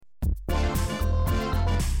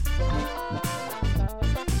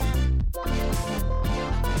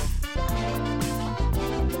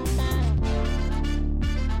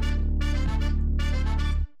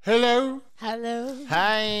Hello. Hello.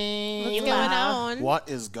 Hi. What's going on? What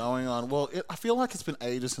is going on? Well, I feel like it's been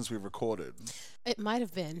ages since we recorded. It might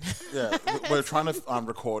have been. Yeah, we're trying to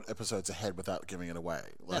record episodes ahead without giving it away.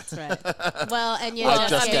 That's right. Well, and you I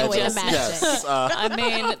just gave away the magic. Yes. I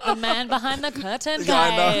mean, the man behind the curtain,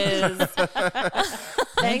 Yeah, guys.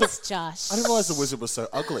 Thanks, Josh. I didn't realize the wizard was so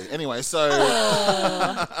ugly. Anyway, so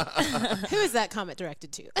Who is that comment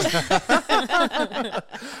directed to?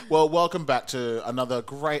 well, welcome back to another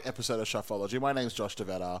great episode of Shuffology. My name's Josh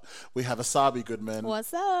DeVetta. We have Asabi Goodman.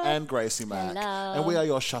 What's up? And Gracie Mack. Hello. And we are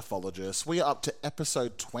your Shuffologists. We are up to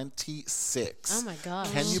episode 26. Oh my gosh.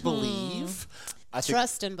 Can you believe? I think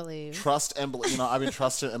Trust and believe. Trust and believe. You know, I've been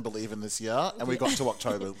trusting and believing this year, and we got to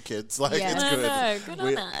October, kids. Like, Yeah. it's I good. know, good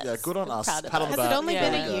on us. Yeah, good on us. Proud of Pat on us. the Has back. it only Yeah.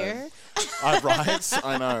 been a year? Right?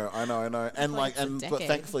 I know. And Like, it's a but decade.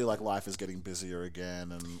 thankfully, like, life is getting busier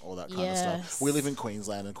again and all that kind of Yes. stuff. We live in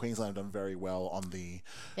Queensland, and Queensland have done very well on the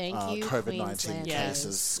Thank you, COVID-19 Queensland.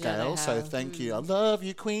 cases Yeah, scale. they So have. thank you. I love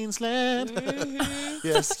you, Queensland.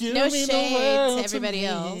 Yes, you No mean the shade world to everybody me.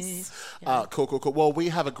 else. Cool. Well, we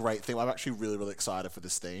have a great theme. I'm actually really excited for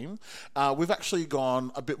this theme. We've actually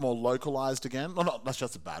gone a bit more localized again. No, that's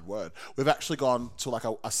just a bad word. We've actually gone to like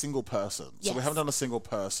a single person. So we Yes. haven't done a single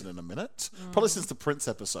person in a minute. Probably since the Prince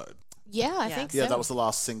episode. Yeah, I think so. Yeah, that was the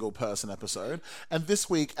last single person episode. And this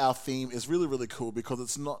week our theme is really cool because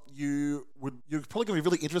it's not you're probably going to be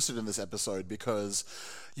really interested in this episode because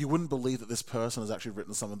you wouldn't believe that this person has actually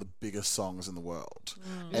written some of the biggest songs in the world.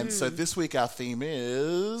 And so this week our theme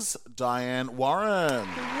is Diane Warren.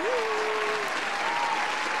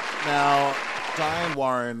 Now, Diane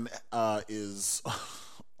Warren is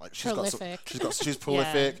like Prolific. she's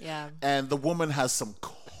prolific, yeah. and the woman has some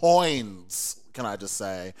coins. Can I just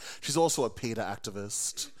say she's also a PETA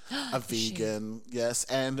activist, a vegan, yes,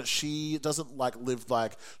 and she doesn't live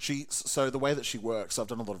like she. So the way that she works, I've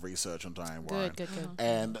done a lot of research on Diane Warren. Good.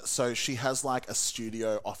 And so she has like a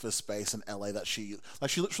studio office space in LA that she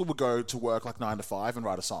literally would go to work like 9 to 5 and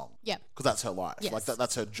write a song. Yeah. Because that's her life. Yes. Like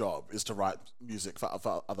that's her job is to write music for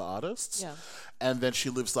other artists. Yeah. And then she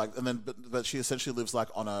lives but she essentially lives like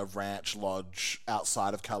on a ranch lodge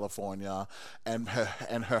outside of California, and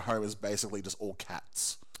her home is basically just all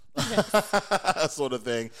cats. Sort of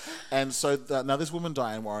thing. And so now this woman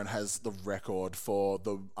Diane Warren has the record for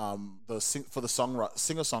the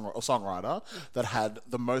singer-songwriter that had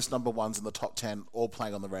the most number ones in the top 10 all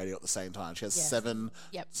playing on the radio at the same time. She has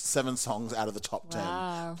Yes. seven songs out of the top 10.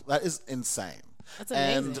 Wow. That is insane. That's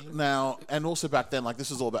amazing. And now, and also back then, like this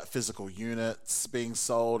was all about physical units being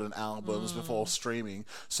sold and albums before streaming.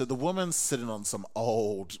 So the woman's sitting on some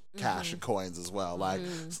old cash and coins as well. Like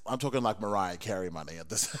I'm talking like Mariah Carey money at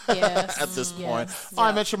this Yes. at this point. Yes.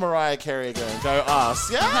 I mentioned Mariah Carey again. Go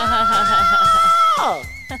us, yeah.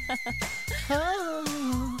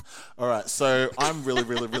 All right, so I'm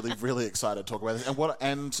really excited to talk about this.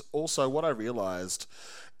 And also what I realized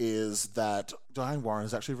is that Diane Warren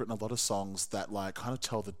has actually written a lot of songs that like kind of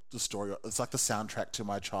tell the story. It's like the soundtrack to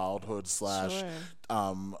my childhood /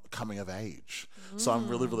 coming of age. So I'm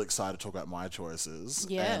really excited to talk about my choices.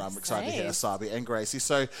 Yes, and I'm excited to hear nice. Asabi and Gracie.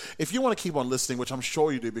 So if you want to keep on listening, which I'm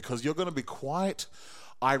sure you do, because you're going to be quite,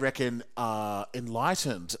 I reckon,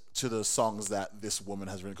 enlightened to the songs that this woman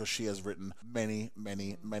has written, because she has written many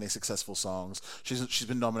successful songs. She's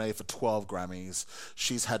been nominated for 12 Grammys.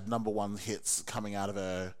 She's had #1 hits coming out of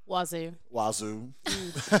her Wazoo.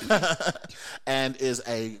 and is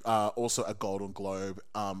also a Golden Globe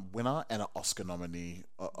winner and an Oscar-nominated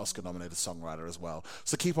songwriter as well.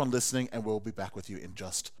 So keep on listening, and we'll be back with you in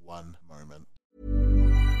just one moment.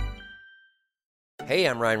 Hey,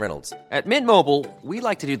 I'm Ryan Reynolds. At Mint Mobile, we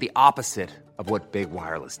like to do the opposite of what Big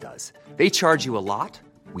Wireless does. They charge you a lot,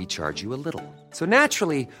 we charge you a little. So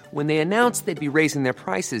naturally, when they announced they'd be raising their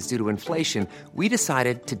prices due to inflation, we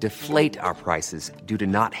decided to deflate our prices due to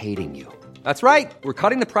not hating you. That's right. We're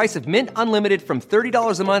cutting the price of Mint Unlimited from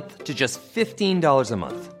 $30 a month to just $15 a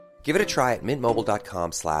month. Give it a try at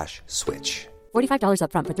mintmobile.com/switch. $45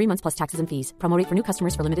 up front for 3 months plus taxes and fees. Promo rate for new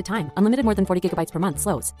customers for limited time. Unlimited more than 40 gigabytes per month.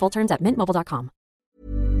 Slows full terms at mintmobile.com.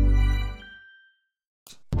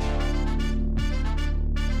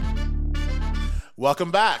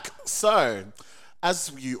 Welcome back. So,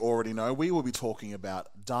 as you already know, we will be talking about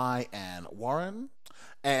Diane Warren.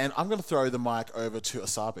 And I'm going to throw the mic over to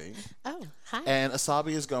Asabi. Oh, hi. And Asabi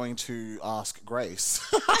is going to ask Grace.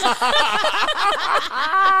 Wait,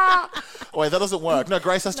 that doesn't work. No,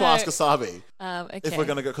 Grace has to ask Asabi. Okay. If we're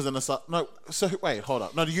going to go, because then Asabi... No, so wait, hold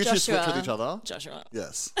up. No, do you two switch with each other? Joshua,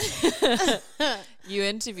 Yes. you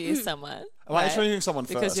interview someone. Am I interviewing someone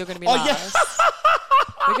Because first? you're going to be Oh, last.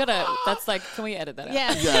 We gotta. That's like. Can we edit that out?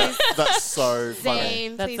 Yeah. Yeah, that's so funny.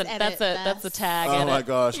 Zane, That's please a edit that's a that. tag. Oh edit. my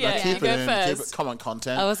gosh! Yeah, no, you keep go it in. Keep first. it. Come on,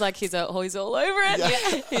 content. I was like, he's all over it.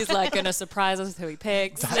 Yeah. He's like gonna surprise us with who he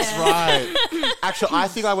picks. That's right. Actually, I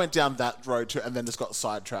think I went down that road too, and then just got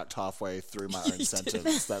sidetracked halfway through my own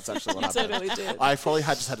sentence. That's actually what happened. totally did. I probably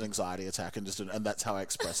just had an anxiety attack and and that's how I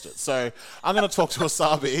expressed it. So I'm going to talk to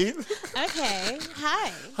Asabi. Okay.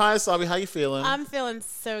 Hi. Hi, Asabi. How you feeling? I'm feeling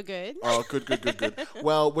so good. Oh, good.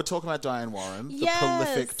 Well, we're talking about Diane Warren, the Yes.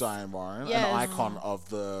 prolific Diane Warren, Yes. an icon of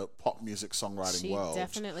the pop music songwriting She world.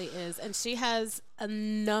 definitely is. And she has a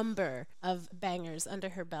number of bangers under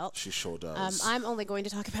her belt. She sure does. I'm only going to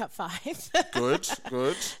talk about 5. Good.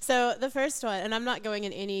 So the first one, and I'm not going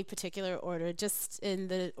in any particular order, just in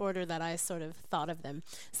the order that I sort of thought of them.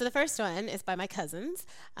 So the first one is by my cousins,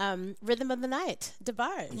 Rhythm of the Night,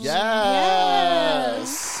 DeBarge.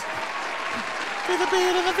 Yes. To the beat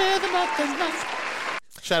of the rhythm of the night.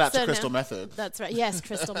 Shout out to So Crystal now- Method. That's right. Yes,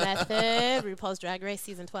 Crystal Method, RuPaul's Drag Race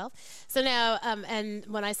season 12. So now, and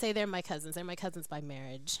when I say they're my cousins by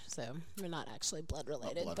marriage. So we're not actually blood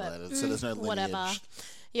related. Blood but related, so there's no lineage. whatever.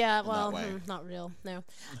 Yeah, well, way. not real, no.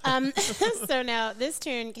 So now, this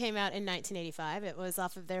tune came out in 1985. It was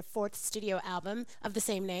off of their 4th studio album of the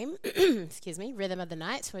same name, excuse me, Rhythm of the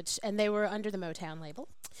Night, and they were under the Motown label.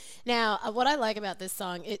 Now, what I like about this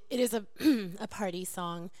song, it is a a party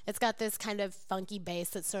song. It's got this kind of funky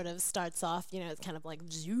bass that sort of starts off, it's kind of like,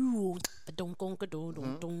 you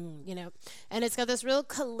know, and it's got this real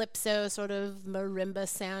calypso sort of marimba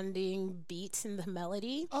sounding beat in the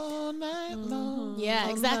melody. All night long. Yeah,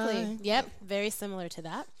 all exactly. night. Yep, very similar to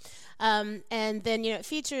that. And then, it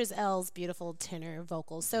features Elle's beautiful tenor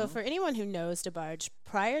vocals. So for anyone who knows DeBarge,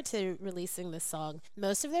 prior to releasing this song,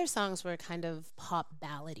 most of their songs were kind of pop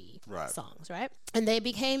ballady songs, right? And they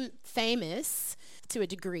became famous to a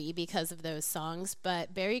degree because of those songs,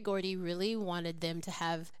 but Berry Gordy really wanted them to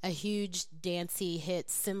have a huge dancey hit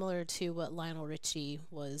similar to what Lionel Richie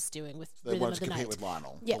was doing with They Rhythm wanted of to the compete Night. with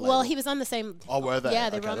Lionel. Yeah, the well, label. he was on the same. Oh, were they? Yeah,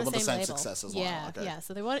 they Okay, were on they the want the same same label. success as Lionel, Yeah, okay. yeah.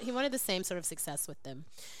 So he wanted the same sort of success with them.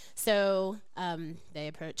 So they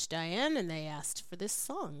approached Diane and they asked for this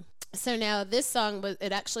song. So now this song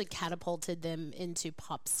it actually catapulted them into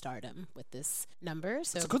pop stardom with this number.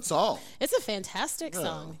 So It's a good song. it's a fantastic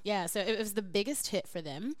song. Yeah, so it was the biggest hit for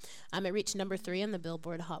them. It reached number 3 on the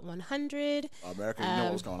Billboard Hot 100. America, you know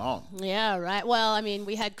what was going on. Yeah, right. Well, I mean,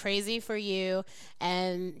 we had Crazy for You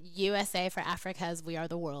and USA for Africa's We Are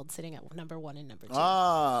the World sitting at number 1 and number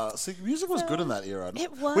 2. See, music was good in that era. It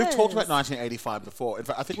We've talked about was. 1985 before. In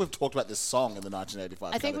fact, I think we've talked about this song in the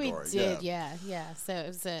 1985 I think category. we did, yeah. So it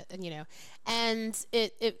was and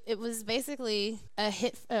it was basically a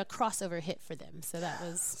crossover hit for them. So that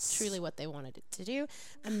was truly what they wanted it to do,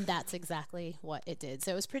 and that's exactly what it did.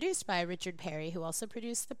 So it was produced by Richard Perry, who also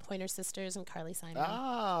produced the Pointer Sisters and Carly Simon.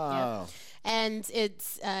 Ah. And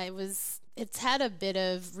it's had a bit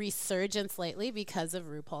of resurgence lately because of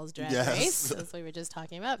RuPaul's Drag Yes. Race, as we were just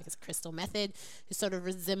talking about, because Crystal Method, who sort of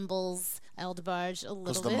resembles Elle DeBarge a little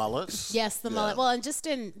Because bit. the mullet? Yes, the Yeah. mullet. Well, and just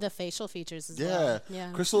in the facial features as Yeah. well.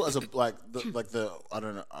 Yeah. Crystal as I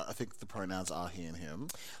don't know, I think the pronouns are he and him.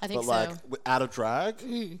 I think but like so. out of drag,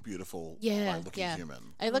 beautiful, Yeah, like, looking yeah.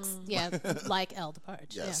 human. It looks, like Elle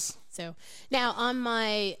DeBarge. Yes. Yeah. So now on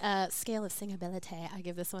my scale of singability, I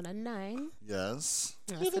give this one a 9. Yes.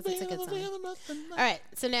 That's 'cause it's a good song. All right,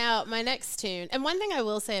 so now my next tune, and one thing I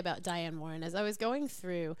will say about Diane Warren, as I was going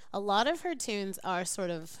through, a lot of her tunes are sort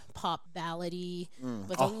of pop ballady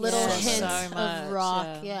with a little Yeah, hint so of much, rock.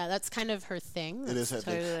 yeah. Yeah, that's kind of her thing. It is her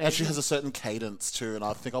thing. totally- And she has a certain cadence too, and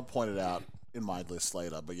I think I'll point it out in my list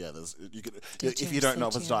later. But yeah, if you don't know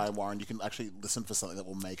if it's Diane Warren, you can actually listen for something that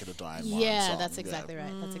will make it a Diane Warren Yeah, song. that's exactly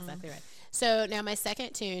right. That's exactly right. So now my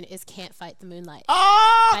second tune is "Can't Fight the Moonlight"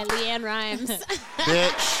 Ah, by Leanne Rimes.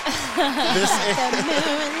 bitch! This is,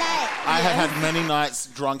 The moonlight. I have had many nights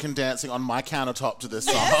drunk and dancing on my countertop to this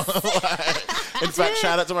song. In fact,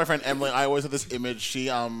 shout out to my friend Emily. I always have this image. She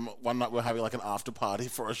one night we were having like an after party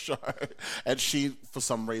for a show, and she for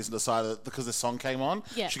some reason decided that because this song came on,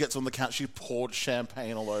 Yeah. she gets on the couch, she poured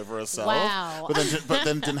champagne all over herself. Wow. But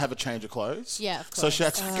then didn't have a change of clothes. Yeah, of So she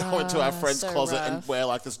had course. to go into our friend's so closet and rough. wear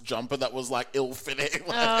like this jumper that was like ill-fitting.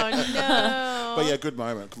 Oh no. But yeah, good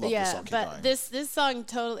moment. Love this song. Keep but going. this song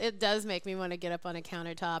totally it does make me want to get up on a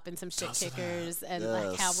countertop and some shit kickers and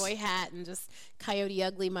like Yes. cowboy hat and just Coyote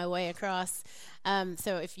Ugly my way across.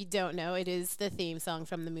 So if you don't know, it is the theme song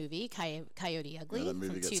from the movie Coyote Ugly The movie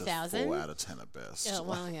from gets 2000. a 4 out of 10 at best. Oh,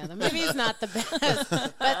 well, yeah, the movie's not the best,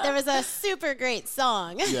 but there was a super great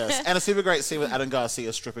song. Yes, and a super great scene with Adam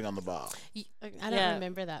Garcia stripping on the bar. I don't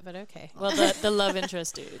remember that, but okay. Well, the love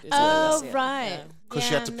interest dude. Is Oh, right. Because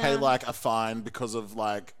she had to pay like a fine because of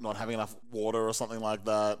like not having enough water or something like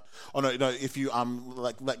that. Oh no, if you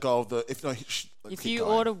like let go of the If you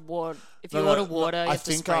order water, you have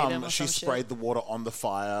to spray them or she some sprayed shit. the water on the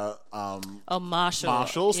fire.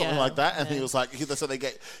 Marshall, something like that, and he was like, so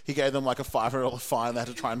he gave them like a $5 fine. They had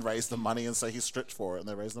to try and raise the money, and so he stripped for it, and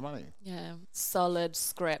they raised the money. Yeah, solid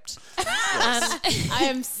script. I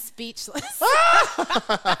am speechless.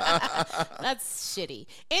 That's shitty.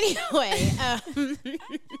 Anyway,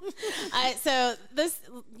 so this,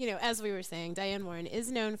 as we were saying, Diane Warren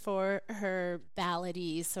is known for her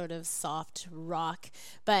ballady sort of soft rock,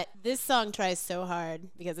 but this song tries so hard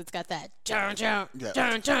because it's got that jump,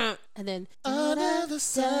 and then another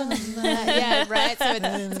sunlight. Yeah, right. So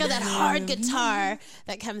it's got that hard guitar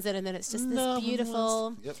that comes in, and then it's just this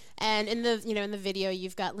beautiful. Yep. And in the video,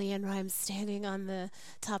 you've got Leanne Rimes standing on the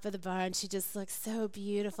top of the bar, and she just looks so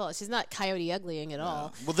beautiful. She's not Coyote Uglying at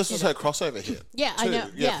all. Well, this is her crossover hit. Yeah, too. I know.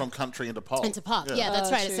 Yeah, from country into pop. Yeah,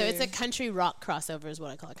 that's right. true. So it's a country rock crossover, is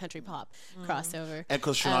what I call it, country pop crossover. And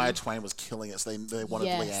because Shania Twain was killing it, so they wanted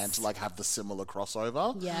Yes. Leanne to like have the similar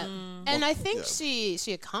crossover. Yeah, and I think she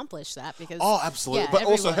accomplished that because Absolutely. yeah, But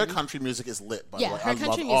also her everyone- country music is lit. By Yeah, the way, her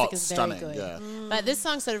country music is stunning. very good. Yeah. But this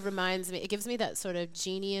song sort of reminds me, it gives me that sort of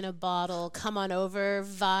genie in a bottle, come on over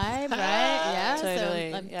vibe, right? Yeah,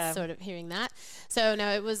 Totally, so I'm yeah. sort of hearing that. So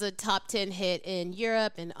no, it was a top 10 hit in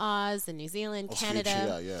Europe, in Oz, in New Zealand, Huge,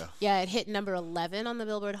 Canada. yeah. Yeah, it hit number 11 on the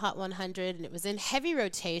Billboard Hot 100, and it was in heavy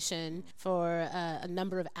rotation for a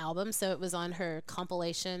number of albums. So it was on her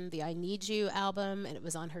compilation, the I Need You album, and it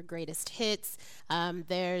was on her greatest hits.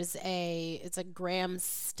 It's a Graham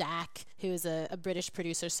Stack, who's a British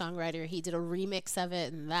producer songwriter. He did a remix of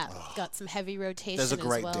it, and that got some heavy rotation. There's a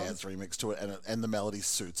great as well. dance remix to it, and the melody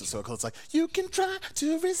suits it. So it's like, you can try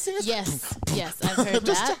to resist. Yes, I've heard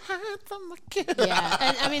Just that. to hide from my kid. Yeah,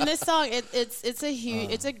 and I mean this song, it's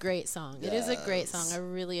a great song. It is a great song. Yes. I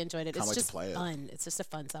really enjoyed it. Can't It's wait to just play it. fun. It's just a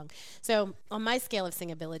fun song. So on my scale of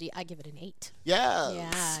singability, I give it an 8.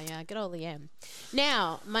 Yes. Yeah, good old Leanne.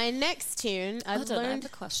 Now my next tune, I I have learned. a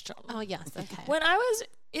question. Oh yes, okay. When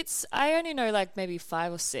I only know like maybe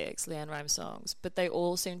 5 or 6 Leanne Rimes songs, but they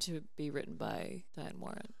all seem to be written by Diane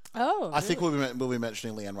Warren. Oh, I think we'll be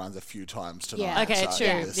mentioning Leanne Rimes a few times tonight. Yeah. Okay, so true.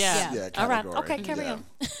 in this, Yeah. All right. category. Okay, carry Yeah.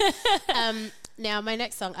 on. Now, my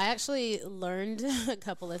next song, I actually learned a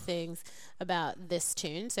couple of things about this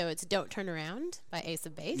tune. So it's Don't Turn Around by Ace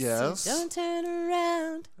of Base. Yes. So Don't Turn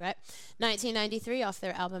Around, right? 1993 off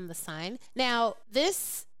their album The Sign. Now,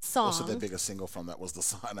 this song... Also, their biggest single from that was The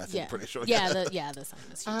Sign, I think, pretty sure. Yeah, the Sign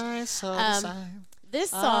was huge. I saw The Sign. This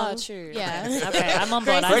song... Oh, true. Yeah. Okay, I'm on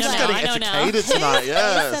board. Grace is getting I know now. educated tonight, Ace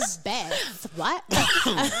yes. of Base. What?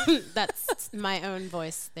 That's my own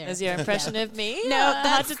voice there. Is your impression of me? No, Hard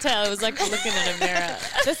that's- to tell. It was like looking in a mirror.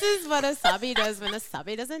 This is what a Sabi does when a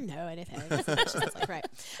Sabi doesn't know anything. That's what she was like, right.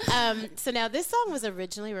 So now this song was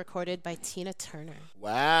originally recorded by Tina Turner.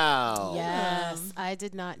 Wow. Yes, I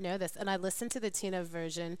did not know this, and I listened to the Tina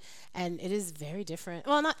version, and it is very different.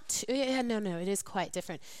 Well, not too, yeah, no, it is quite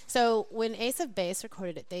different. So when Ace of Base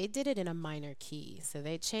recorded it, they did it in a minor key, so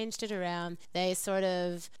they changed it around. They sort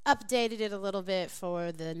of updated it a little bit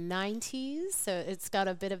for the 90s, so it's got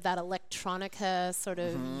a bit of that electronica sort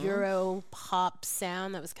of Euro pop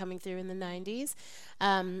sound that was coming through in the 90s.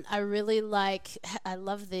 I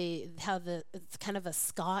love how it's kind of a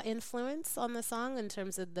ska influence on the song in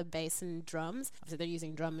terms of the bass and drums. Obviously, they're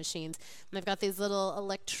using drum machines. And they've got these little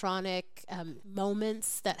electronic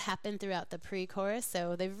moments that happen throughout the pre-chorus.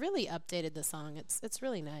 So they've really updated the song. It's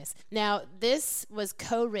really nice. Now, this was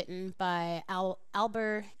co-written by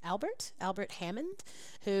Albert Hammond,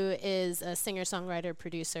 who is a singer-songwriter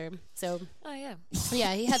producer. So Oh, yeah.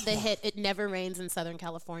 yeah, he had the hit "It Never Rains in Southern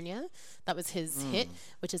California." That was his hit,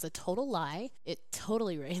 which is a total lie. It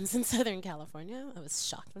totally rains in Southern California. I was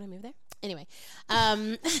shocked when I moved there. Anyway,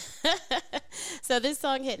 so this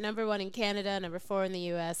song hit number 1 in Canada, number 4 in the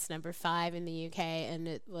U.S., number 5 in the U.K., and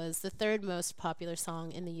it was the 3rd most popular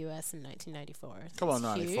song in the U.S. in 1994. Come on,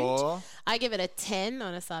 It's huge. 94. I give it a 10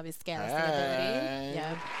 on a Sabi scale of Hey. singability.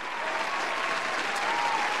 Yeah.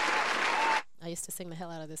 I used to sing the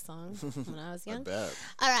hell out of this song when I was young. Bet.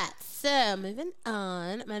 All right, so moving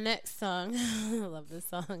on. My next song, I love this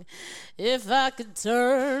song. If I could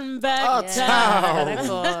turn back time.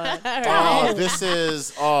 Oh, this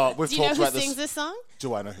is. Oh, we've Do you know talked who about sings this. this song?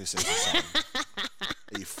 Do I know who sings this song?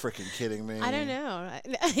 Are you freaking kidding me? I don't know.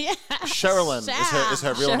 Yeah. Sherilyn is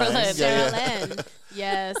her real name. Sherilyn. Sherilyn.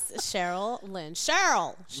 Yes, Cheryl Lynn.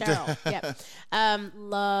 Cheryl. Yeah.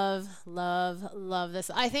 Love this.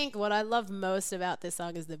 I think what I love most about this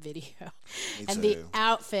song is the video and the too.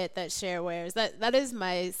 outfit that Cher wears. That is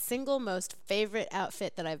my single most favorite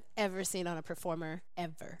outfit that I've ever seen on a performer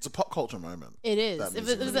ever. It's a pop culture moment. It is. that It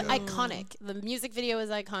was music video. iconic. The music video was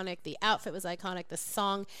iconic. The outfit was iconic. The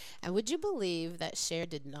song. And would you believe that Cher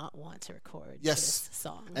did not want to record Yes. this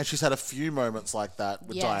song? And she's had a few moments like that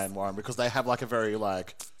with Yes. Diane Warren because they have like a very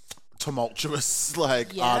like tumultuous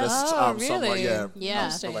like Yeah. artist Oh, song, really? Yeah.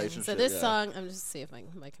 relationship. So this yeah. song, I'm just see if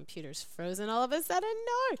my computer's frozen all of a sudden.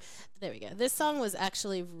 No, there we go. This song was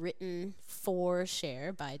actually written for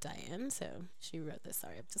Cher by Diane. So she wrote this.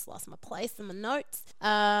 Sorry, I've just lost my place in my notes.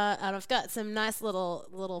 And I've got some nice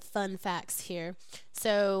little fun facts here.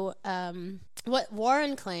 So what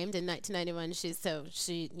Warren claimed in 1991,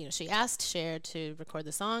 she asked Cher to record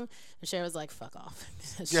the song, and Cher was like, "Fuck off,"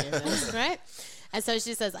 Cher knows, right? And so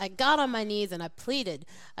she says, I got on my knees and I pleaded.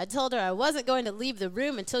 I told her I wasn't going to leave the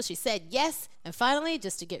room until she said yes. And finally,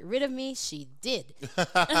 just to get rid of me, she did.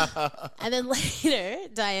 And then later,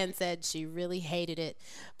 Diane said she really hated it.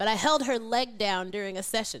 But I held her leg down during a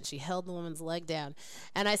session. She held the woman's leg down.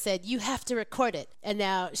 And I said, you have to record it. And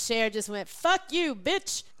now Cher just went, fuck you,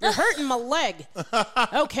 bitch. You're hurting my leg.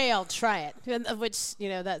 Okay, I'll try it. Which,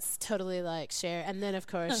 that's totally like Cher. And then, of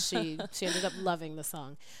course, she ended up loving the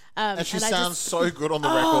song. And she I sounds just- so good on the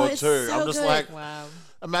Oh, record it's too. so I'm just good. like, Wow.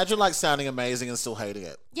 imagine like sounding amazing and still hating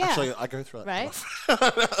it. Yeah. Actually, I go through that. Right? That's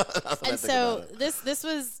what I And think so about it. this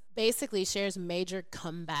was basically Cher's major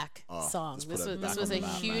comeback song. let's put This it was back this was on a the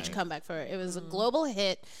map, huge mate. comeback for her. It was a global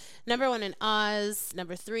hit, #1 in Oz,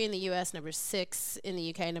 #3 in the U.S., #6 in the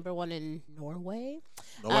U.K., #1 in Norway.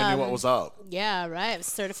 No one knew what was up. Yeah, right. It was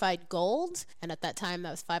certified gold, and at that time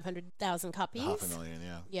that was 500,000 copies. 500,000,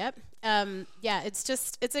 yeah. Yep. Yeah,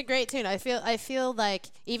 it's a great tune. I feel like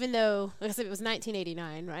even though like I said, it was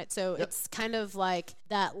 1989, right? So it's kind of like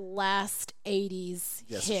that last 80s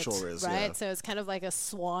Yes, it hit, sure is, right? yeah. So it's kind of like a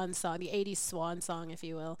swan song, the 80s swan song, if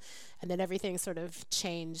you will. And then everything sort of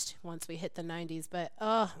changed once we hit the 90s. But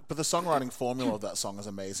But the songwriting formula of that song is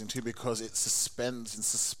amazing too because it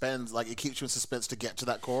suspends, like it keeps you in suspense to get to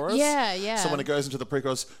that chorus. Yeah, yeah. So when it goes into the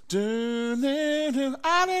pre-chorus,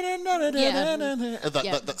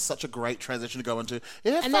 that's such a great transition to go into.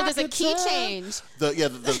 And then there's a key change.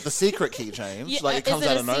 The secret key change. Yeah, Like it is comes it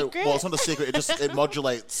out a of nowhere. secret? Well, it's not a secret. It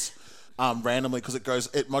modulates randomly because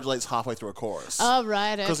it modulates halfway through a chorus. Oh,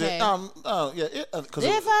 right, Because okay. because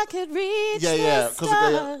If I could reach Yeah, the 'cause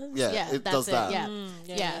stars. it that's does that. Yeah.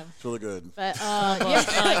 yeah. it's really good. But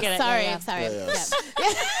I get it, sorry, yeah. sorry. Yeah.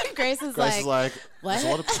 Yeah. Grace is Grace is like, what? there's a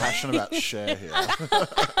lot of passion about Cher here.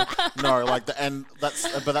 No, like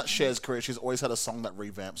that's Cher's career. She's always had a song that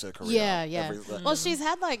revamps her career. Yeah. Well, she's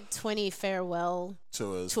had like 20 farewell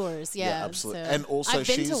tours. yeah, absolutely. so And also, I've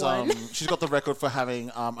been to one. she's got the record for having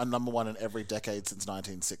a #1 in every decade since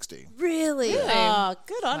 1960, Really? Oh,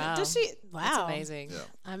 good on her. Wow. Does she? Wow. That's amazing.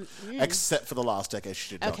 except for the last decade.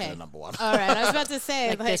 She did not Okay. get a #1. All right. I was about to say,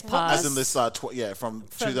 Like this what- part. As in this, from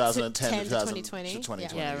 2010 to 2020.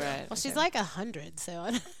 2020. Yeah, right. Well, she's like 100, so.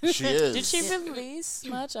 She is. Did she release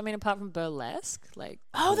much? I mean, apart from Burlesque, like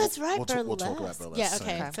Oh, that's right. we'll talk about Burlesque Yeah. soon.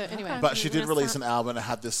 Okay. Okay. So anyway, But she did release an album and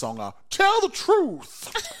had this song, Tell the Truth.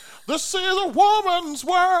 This is a woman's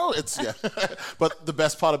world. It's But the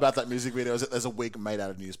best part about that music video is that there's a wig made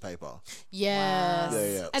out of newspaper. Yes.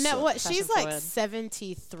 Yeah. And now So- what? She's Fashion like forward.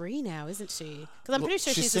 73 now, isn't she? Because I'm pretty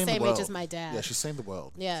sure she's the seen same age world. as my dad. Yeah, she's seen the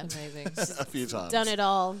world Yeah. amazing. a few times. Done it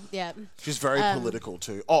all. Yeah. She's very political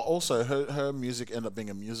too. Oh, also her music ended up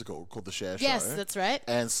being a musical called The Cher Show. Yes, that's right.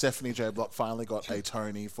 And Stephanie J. Block finally got a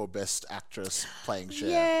Tony for Best Actress playing Cher.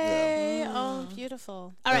 Yay! Yeah. Oh, beautiful.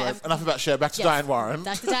 All right. Anyway, I've- enough about Cher. Back to yes. Diane Warren.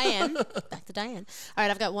 Back to Diane. Back to Diane. All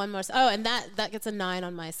right, I've got one more. Oh, and that gets a 9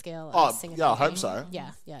 on my scale. Oh, Sing It yeah, I With Me. hope so.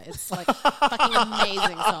 Yeah. It's like fucking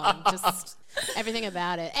amazing song. Just everything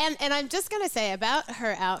about it. And I'm just gonna say about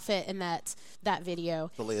her outfit in that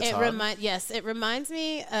video. The It leotard? it reminds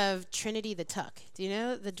me of Trinity the Tuck. Do you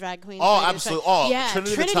know the drag queen? Oh, Trinity the absolutely. Tuck? Oh, yeah,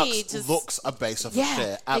 Trinity the Tux just looks a base of yeah,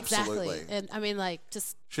 Cher. Absolutely. exactly. And I mean, like,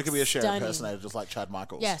 just She could be a Cher stunning. impersonator, just like Chad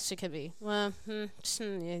Michaels. Yeah, she could be. Well, yeah.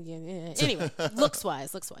 Anyway, looks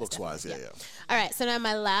wise. Looks wise, yeah. All right, so now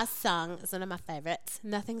my last song is one of my favorites.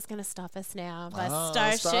 Nothing's Gonna Stop Us Now by Ah,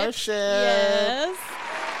 Starship. Starship. Yes.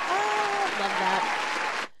 Oh, love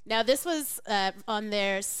that. Now, this was on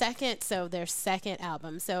their second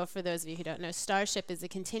album. So for those of you who don't know, Starship is a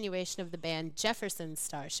continuation of the band Jefferson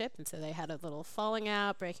Starship. And so they had a little falling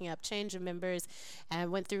out, breaking up, change of members,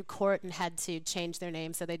 and went through court and had to change their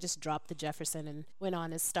name. So they just dropped the Jefferson and went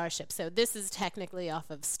on as Starship. So this is technically off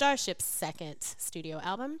of Starship's second studio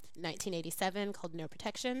album, 1987, called No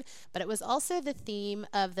Protection. But it was also the theme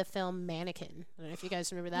of the film Mannequin. I don't know if you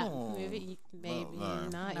guys remember that movie. Maybe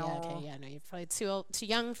not. No. Yeah, okay, yeah, no, you're probably too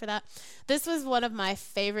young for that. This was one of my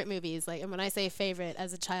favorite movies. Like, and when I say favorite,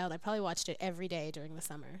 as a child, I probably watched it every day during the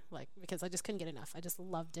summer, like, because I just couldn't get enough. I just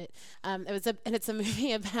loved it. It's a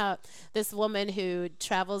movie about this woman who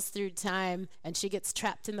travels through time, and she gets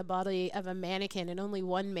trapped in the body of a mannequin, and only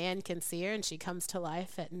one man can see her, and she comes to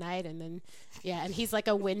life at night, and then, and he's like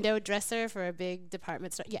a window dresser for a big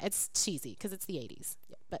department store. Yeah, it's cheesy because it's the 80s.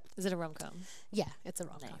 Yeah, but Is it a rom-com? yeah, it's a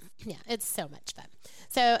rom-com. Yeah, it's so much fun.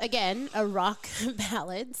 So again, a rock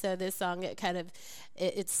ballad. So this song,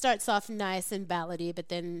 it starts off nice and ballady, but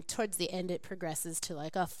then towards the end it progresses to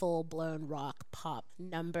like a full-blown rock pop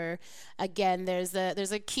number. Again, there's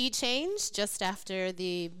a key change just after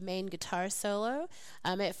the main guitar solo.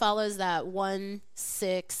 It follows that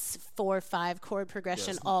 1-6-4-5 chord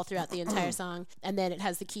progression all throughout the entire song, and then it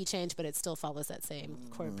has the key change, but it still follows that same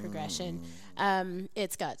chord progression.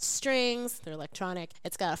 It's got strings, they're electronic.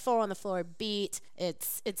 It's got a 4-on-the-floor beat.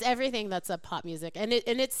 It's everything that's a pop music, and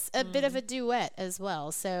it's a bit of a duet as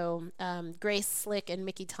well. So Grace Slick and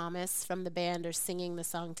Mickey Thomas from the band are singing the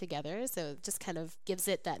song together. So it just kind of gives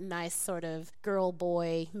it that nice sort of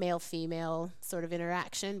girl-boy, male-female sort of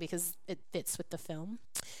interaction because it fits with the film.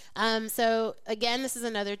 So again, this is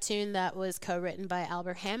another tune that was co-written by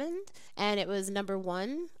Albert Hammond, and it was number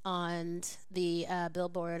 1 on the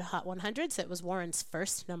Billboard Hot 100. So it was Warren's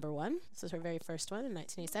first number 1. This was her very first one in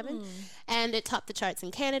 1987. And it topped the charts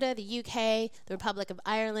in Canada, the UK, the Republic of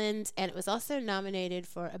Ireland, and it was also nominated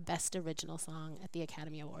for a Best Original Song at the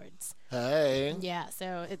Academy Awards. Hey. Yeah,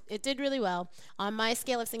 so it did really well. On my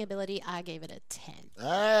scale of singability, I gave it a 10.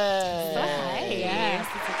 Hey. Yes,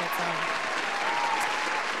 it's a good song.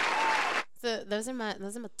 So those are my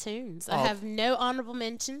tunes. I have no honorable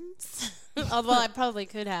mentions, although I probably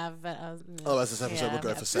could have. But Otherwise, this episode will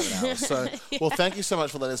go for 7 hours. So, well, thank you so much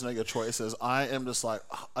for letting us know your choices. I am just like,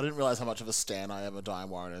 I didn't realize how much of a stan I am of Diane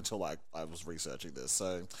Warren until like I was researching this.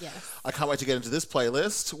 So, yes. I can't wait to get into this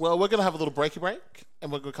playlist. Well, we're gonna have a little break,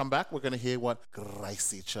 and we're gonna come back. We're gonna hear what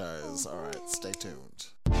Gracie chose. All right, stay tuned.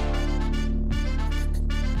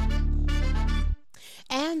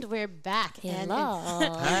 And we're back. Hello.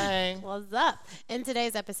 Hey. What's up? In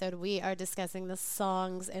today's episode, we are discussing the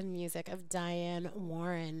songs and music of Diane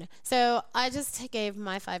Warren. So I just gave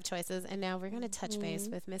my 5 choices, and now we're going to touch base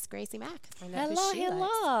with Miss Gracie Mack. Find out who she likes.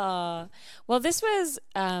 Hello. Well, this was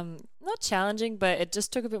not challenging, but it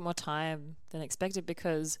just took a bit more time than expected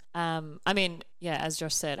because, as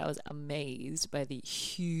Josh said, I was amazed by the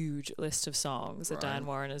huge list of songs that Diane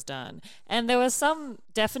Warren has done. And there was some,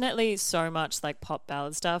 definitely so much like pop ballad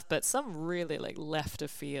stuff, but some really like left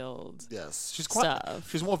of field. Yes, she's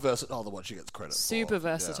more versatile than what she gets credit for. Super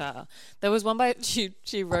versatile. Yeah. There was one by she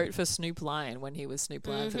wrote for Snoop Lion when he was Snoop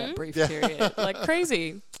Lion for that brief period. Like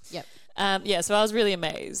crazy. Yep. So I was really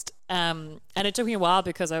amazed. And it took me a while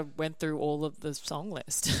because I went through all of the song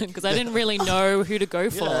list because I didn't really know who to go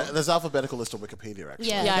for. Yeah, there's an alphabetical list on Wikipedia, actually.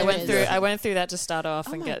 Yeah, I went through that to start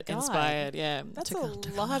off and get inspired. Yeah. That's a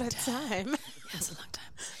lot of time. Yeah, it's a long time.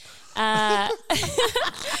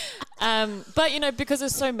 But because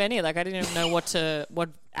there's so many, like I didn't even know what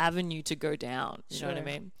avenue to go down. You know what I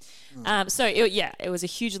mean? It was a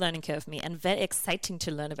huge learning curve for me and very exciting to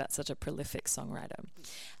learn about such a prolific songwriter.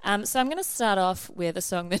 So I'm going to start off with a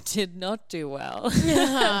song that did not do well,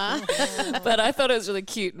 but I thought it was really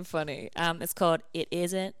cute and funny. It's called "It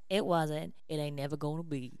Isn't, It Wasn't, It Ain't Never Gonna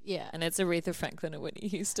Be." Yeah, and it's Aretha Franklin and Whitney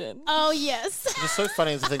Houston. Oh yes, it's so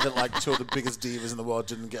funny to think that like 2 of the biggest divas in the world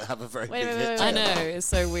didn't have a very big hit. I know, it's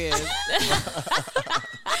so weird.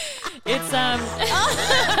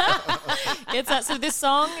 So this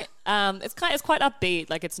song, it's quite upbeat.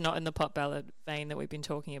 Like it's not in the pop ballad vein that we've been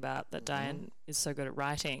talking about that Diane is so good at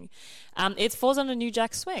writing. It falls under New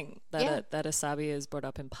Jack Swing that Asabi has brought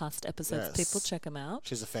up in past episodes. Yes. People check them out.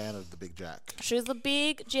 She's a fan of the Big Jack. She's the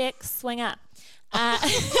Big Jack Swinger.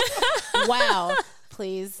 Wow.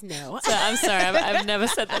 Please no. So I'm sorry, I've never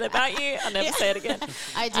said that about you. I'll never say it again.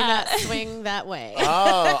 I do not swing that way.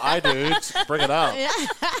 Oh, I do. Bring it up.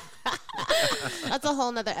 That's a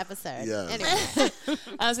whole nother episode. Yes. Anyway.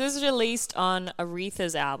 So this was released on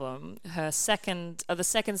Aretha's album, the second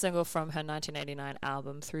single from her 1989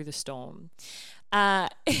 album, Through the Storm.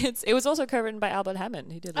 It was also co-written by Albert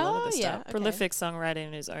Hammond. He did a lot of this stuff. okay. Prolific songwriter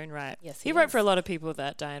in his own right. Yes, he he wrote is. for a lot of people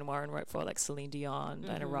that Diane Warren wrote for, like Celine Dion,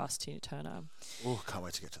 Diana Ross, Tina Turner. Oh, can't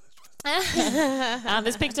wait to get to this.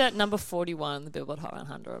 This peaked at number 41 on the Billboard Hot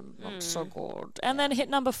 100. Not so good. And then hit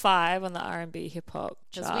number 5 on the R&B hip hop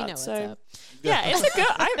chart. Because we know what's up. Yeah, it's a good.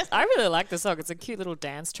 I really like the song. It's a cute little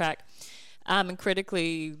dance track. And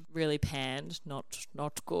critically really panned, not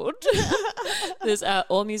good. There's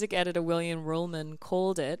AllMusic editor William Ruhlman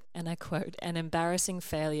called it, and I quote, an embarrassing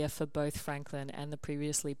failure for both Franklin and the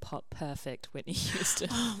previously pop perfect Whitney Houston.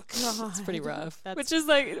 Oh, God. It's pretty rough, which is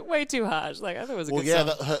like way too harsh. Like I thought it was a good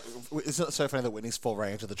song. Isn't it so funny that Whitney's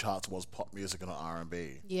foray into the charts was pop music and not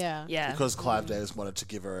R&B? Yeah. Yeah. Because Clive Davis wanted to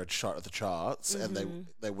give her a shot at the charts, and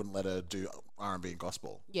they wouldn't let her do R&B and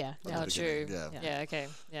gospel. Yeah. At No. the Oh, true. beginning. Yeah, okay.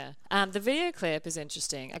 Yeah. The video clip is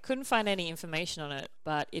interesting. I couldn't find any information on it,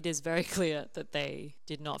 but it is very clear that they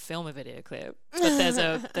did not film a video clip. But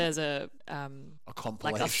there's a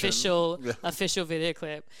compilation. like official video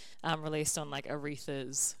clip released on like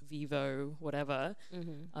Aretha's Vivo whatever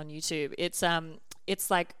on YouTube. It's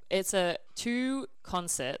a two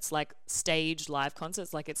concerts, like staged live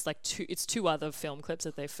concerts, like it's two other film clips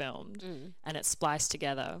that they filmed and it's spliced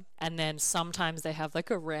together, and then sometimes they have like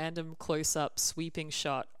a random close-up sweeping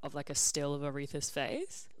shot of like a still of Aretha's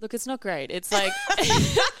face. Look, it's not great. It's like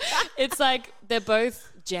it's like they're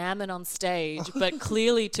both jamming on stage but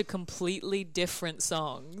clearly to completely different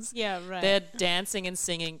songs. Yeah, right. They're dancing and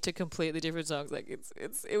singing to completely different songs. Like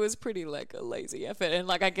it was pretty like a lazy effort, and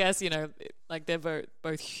like I guess like they're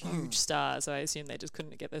both huge stars, so I assume they just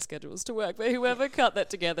couldn't get their schedules to work. But whoever cut that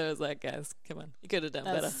together was like, guys, come on, you could have done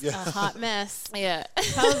better. That's a hot mess. Yeah,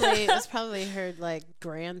 It was probably her like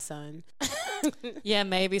grandson. yeah.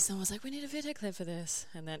 Maybe someone was like, we need a video clip for this,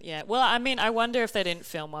 and then yeah. Well, I mean, I wonder if they didn't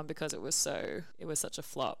film one because it was such a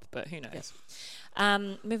flop. But who knows?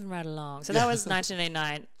 Moving right along. So that was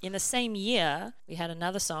 1989. In the same year, we had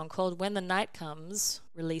another song called When the Night Comes,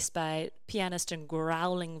 released by pianist and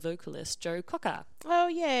growling vocalist Joe Cocker. Oh,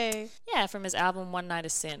 yay. Yeah, from his album One Night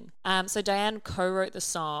of Sin. So Diane co-wrote the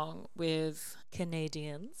song with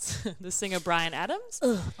Canadians, the singer Bryan Adams,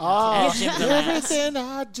 and Jim Valance. Everything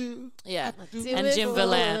I do. Yeah, do and it Jim for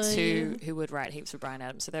Valance, you. who would write heaps for Bryan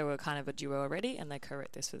Adams. So they were kind of a duo already, and they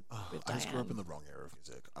co-wrote this with I Diane. just grew up in the wrong era of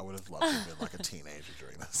music. I would have loved to have been like a teenager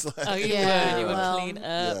during this. Oh, you Yeah, would well, clean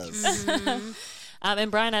up. Yes.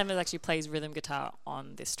 And Bryan Adams actually plays rhythm guitar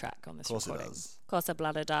on this track, on this Of course he recording. does. Cosa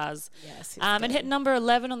Blada does. Yes. It hit number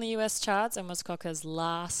 11 on the US charts and was Cocker's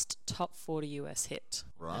last top 40 US hit.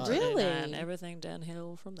 Right. Really? And everything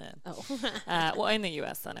downhill from there. Oh. Well, in the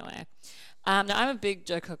US anyway. Now, I'm a big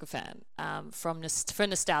Joe Cocker fan for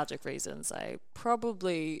nostalgic reasons. I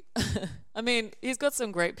probably, I mean, he's got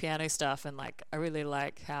some great piano stuff, and like I really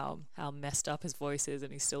like how messed up his voice is,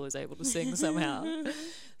 and he still is able to sing somehow.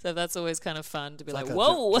 So that's always kind of fun to be like, a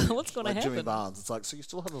whoa, what's going to like happen? Jimmy Barnes. It's like, so you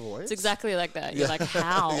still have a voice? It's exactly like that. You're like,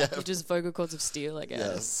 how? Yeah. You're just vocal cords of steel, I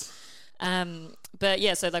guess. Yes. But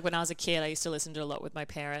yeah, so like when I was a kid, I used to listen to a lot with my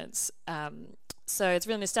parents. So it's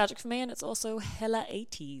really nostalgic for me, and it's also hella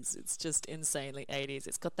 80s. It's just insanely 80s.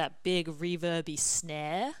 It's got that big reverby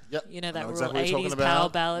snare. Yep, You know, I that know real exactly what you're 80s talking power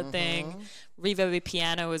about. ballad thing. Reverby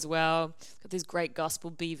piano as well. Got these great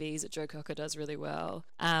gospel BVs that Joe Cocker does really well.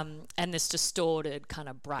 And this distorted kind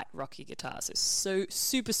of bright rocky guitar. So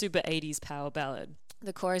super, super 80s power ballad.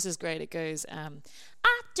 The chorus is great. It goes, I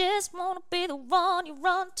just want to be the one you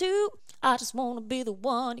run to. I just want to be the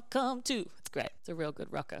one you come to. It's great. It's a real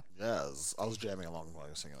good rocker. Yes. I was jamming along while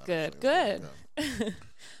you were singing that. Good, actually. good.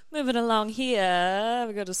 Moving along here,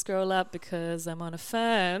 we've got to scroll up because I'm on a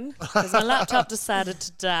phone. Because my laptop decided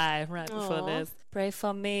to die right before this. Pray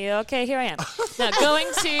for me. Okay, here I am. Now going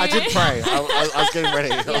to... I did pray. I was getting ready.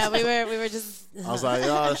 Yeah, we were just. I was like,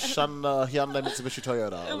 Hyundai Mitsubishi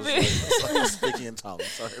Toyota. I was like speaking in tongues.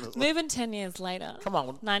 Sorry. Moving 10 years later. Come on,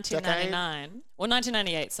 1999. Well,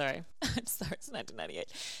 1998, sorry. Sorry, it's 1998.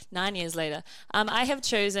 9 years later. I have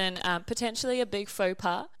chosen potentially a big faux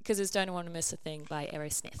pas because it's Don't Want to Miss a Thing by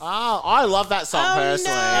Aerosmith. Oh, I love that song Oh,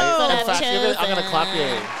 personally. no. In fact, I'm going to clap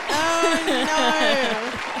you.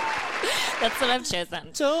 Oh, That's what I've chosen.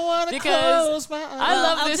 Don't want to Because close my eyes. I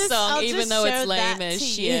love I'll this just- song, I'll even just though it's show lame that as to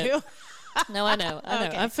shit. you. No, I know.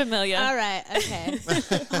 Okay. I'm familiar. All right. Okay.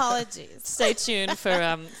 Apologies. Stay tuned for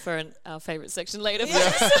our favorite section later.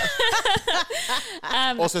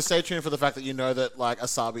 Also, stay tuned for the fact that you know that like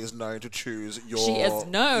Asabi is known to choose your. She is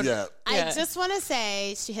known. Yeah. Yeah. I just want to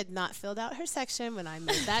say she had not filled out her section when I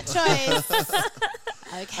made that choice.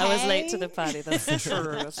 Okay. I was late to the party. That's true.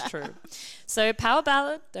 That's true. So, Power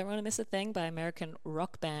Ballad, Don't Want to Miss a Thing by American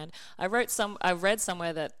rock band. I read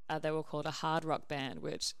somewhere that they were called a hard rock band,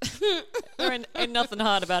 which there ain't nothing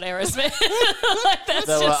hard about Aerosmith. Like, that's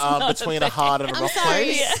They just were not between a hard and a I'm rock sorry,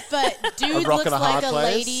 place. but dude rock looks and a like hard a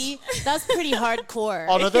place? lady. That's pretty hardcore.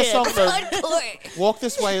 Oh no, this song though, hardcore. Walk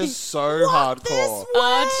This Way is so hardcore.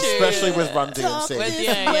 Especially with Run DMC.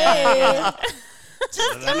 Yeah.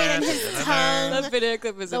 Just, I mean, and his tongue, The video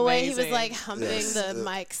clip was the amazing. way he was like humping Yes. the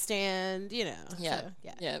mic stand, you know. Yeah. So,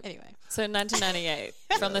 Yeah. Anyway, So in 1998,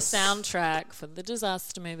 from the soundtrack for the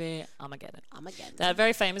disaster movie Armageddon. Armageddon. That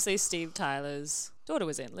very famously Steve Tyler's daughter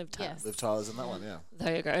was in, Liv Tyler. Yes. Liv Tyler's in that one, yeah.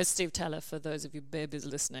 There you go. Steve Tyler, for those of you babies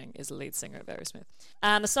listening, is the lead singer of Aerosmith.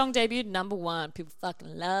 The song debuted #1. People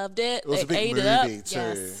fucking loved it. It was They a big ate movie it up. too.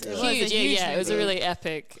 Yes, Yeah. it was a Huge, huge yeah. It was a movie. really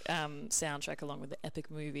epic soundtrack along with the epic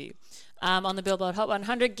movie. On the Billboard Hot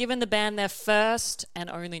 100, given the band their first and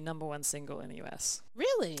only #1 single in the US.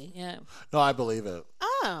 Really? Yeah. No, I believe it.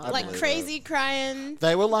 Oh, like believe crazy crying.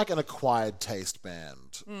 They were like an acquired taste band.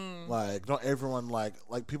 Hmm. Like not everyone like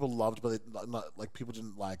people loved, but not like people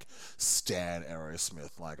didn't like stan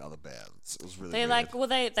Aerosmith like other bands. It was really They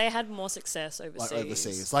weird. they had more success overseas. like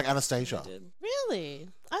overseas, like Anastasia. Really?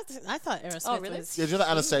 I thought Aerosmith Oh, really? was. Yeah, do you know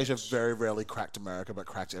that Anastasia very rarely cracked America, but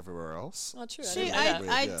cracked everywhere else? Oh, true. She, didn't know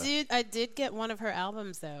that. I did get one of her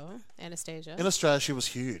albums though, Anastasia. In Australia, she was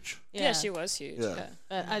huge. Yeah, she was huge. Yeah.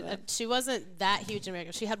 Yeah. But she wasn't that huge in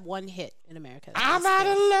America. She had one hit in America. I'm out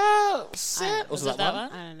of love. Was it that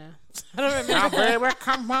one? I don't know. I don't remember. Now, baby,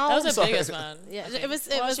 come on. That was the Sorry. biggest one. Yeah, I think. it was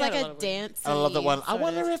Well, she had like lot a of dance. I love that one. I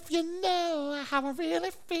wonder if you know how it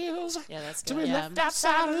really feels Yeah, that's to good. be Yeah. left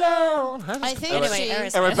outside alone. I think Anyway, she.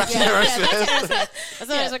 Aerosmith. Anyway, back to Yeah, Aerosmith. That's what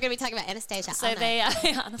we're going to be talking about, Anastasia. So they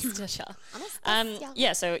Anastasia.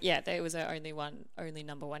 Anastasia. They was their only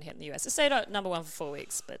 #1 hit in the US. It stayed at #1 for 4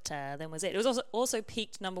 weeks, but then was it. It was also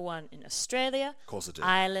peaked #1 in Australia, Of course it did.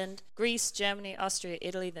 Ireland, Greece, Germany, Austria,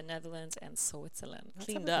 Italy, the Netherlands, and Switzerland.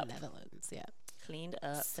 Cleaned up. Netherlands, yeah. Cleaned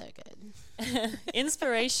up. So good.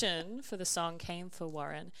 Inspiration for the song came for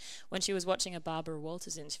Warren when she was watching a Barbara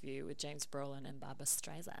Walters interview with James Brolin and Barbara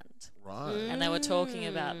Streisand. Right. And they were talking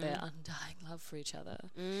about their undying love for each other.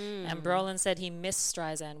 And Brolin said he missed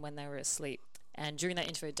Streisand when they were asleep. And during that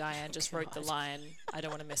interview, Diane just wrote the line, "I don't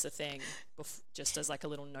want to miss a thing," just as like a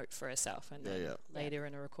little note for herself. And then later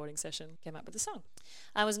in a recording session, came up with the song.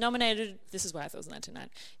 I was nominated, this is why I thought it was 1999,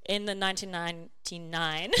 in the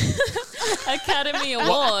 1999 Academy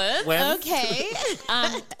Awards. When? Okay.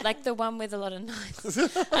 Like the one with a lot of nines.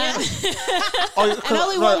 Oh, And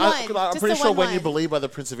only one line. I'm Just pretty the sure one When You line. Believe by the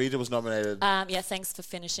Prince of Egypt was nominated. Yeah, thanks for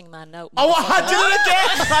finishing my note. Oh, I did it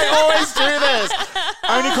again! I always do this.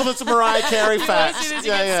 Only because it's a Mariah Carey You always fact. do this,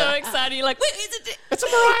 you get so excited. You're like, wait, is it? It's a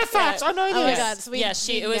Mariah fact. I know this. Oh my God. So we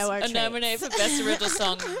It was know our nominated for traits. Best Original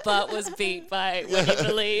Song, but was beat by When You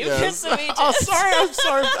Believe. Yes. So we Oh, just- sorry, I'm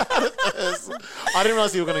so bad at this. I didn't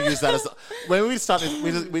realize you were going to use that as when we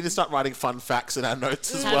just start writing fun facts in our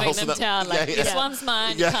notes as having well. them down, like, this one's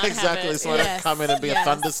mine, you Yeah, can't exactly. have it. So I don't Yes. come in and be a Yes.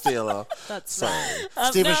 thunder stealer. That's So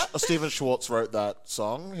right. Stephen Schwartz wrote that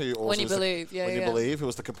song. Who also When You was the- Believe, yeah, When You yeah. Believe, who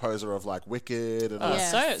was the composer of like Wicked and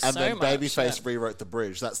Yes. and then much, Babyface yeah. rewrote the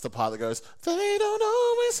bridge. That's the part that goes, "They don't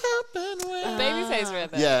always happen when." Babyface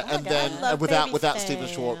read that. Yeah, Oh my and then I love without Babyface. Stephen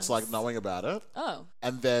Schwartz like knowing about it, Oh.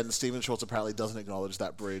 and then Stephen Schwartz apparently doesn't acknowledge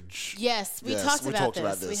that bridge. Yes, we Yes, talked we about talked this.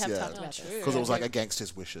 about this, We have yeah. talked about Oh, this. true. Because it was like against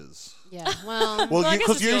his wishes. Yeah. Well, Well, I guess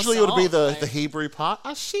because it's your usually it would be song, the like- Hebrew part.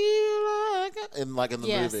 I see like in the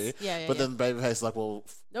Yes. movie. Yeah, but yeah. then Babyface is like, well.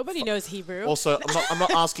 nobody knows Hebrew. Also, I'm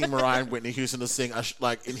not asking Mariah and Whitney Houston to sing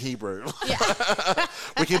like in Hebrew. Yeah.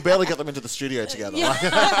 We can barely get them into the studio together.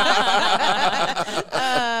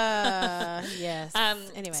 Yes.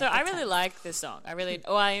 Anyway. So I good really times. like this song. I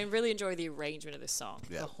really enjoy the arrangement of this song.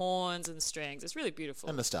 Yeah. The horns and the strings. It's really beautiful.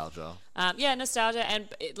 And nostalgia. Yeah, nostalgia, and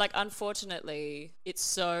like unfortunately, it's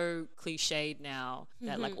so cliched now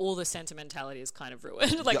that like all the sentimentality is kind of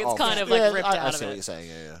ruined. Like Yeah, it's oh, kind of yeah, like ripped I out see of what it. you're saying.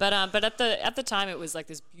 Yeah. But at the time, it was like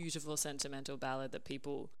this beautiful sentimental ballad that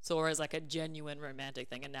people saw as like a genuine romantic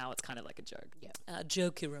thing, and now it's kind of like a joke. Yeah, a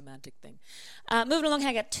jokey romantic thing. Moving along,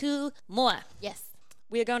 I got two more. Yes.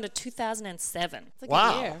 We are going to 2007. It's like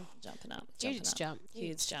Wow. a year. Jumping up. Huge jumping up. jump.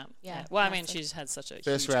 Huge jump. Yeah, Well, I mean, massive. she's had such a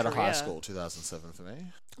First huge year out of high career. school, 2007 for me.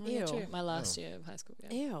 Oh, yeah, Ew. true. My last year of high school. Yeah.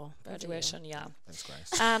 Ew. Graduation, yeah. Thanks,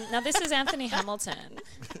 Grace. Now, this is Anthony Hamilton,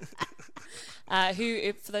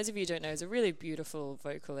 who, for those of you who don't know, is a really beautiful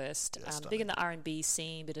vocalist, big in the R&B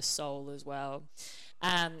scene, bit of soul as well.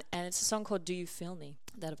 And it's a song called Do You Feel Me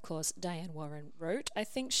that, of course, Diane Warren wrote. I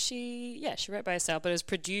think she wrote by herself, but it was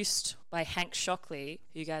produced by Hank Shockley,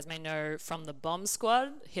 who you guys may know from the Bomb Squad,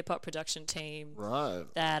 hip-hop production team Right.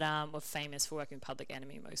 that were famous for working with Public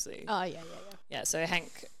Enemy mostly. Oh, yeah. Yeah, so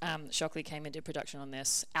Hank Shockley came and did production on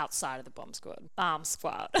this outside of the Bomb Squad. Bomb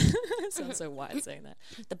Squad. Sounds so white saying that.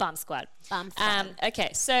 The Bomb Squad. Bomb Squad. Okay,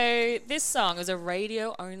 so this song was a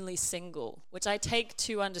radio-only single, which I take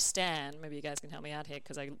to understand. Maybe you guys can help me out here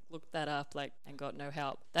because I looked that up and got no help.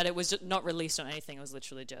 That it was just not released on anything. It was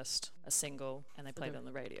literally just a single, and they played it on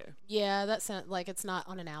the radio. Yeah, that sounds like it's not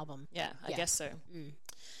on an album. Yeah, I Yeah. guess so.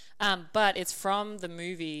 But it's from the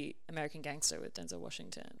movie American Gangster with Denzel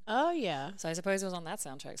Washington. Oh, yeah. So I suppose it was on that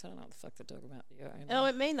soundtrack. So I don't know what the fuck they're talking about. Oh,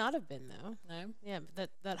 it may not have been, though. No? Yeah,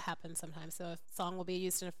 but that happens sometimes. So a song will be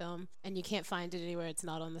used in a film, and you can't find it anywhere. It's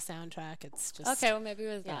not on the soundtrack. It's just... Okay, well, maybe it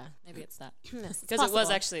was Yeah. that. Maybe it's that. Yes, it's Because it was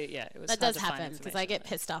possible. actually, it was That hard does to find happen because I information get on it.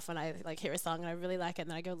 pissed off when I hear a song and I really like it,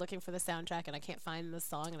 and then I go looking for the soundtrack and I can't find the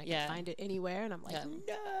song and I Yeah. can't find it anywhere, and I'm like, Yeah.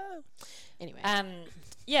 no. Anyway,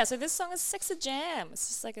 So this song is Sexy Jam. It's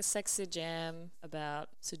just like a sexy jam about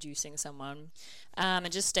seducing someone. It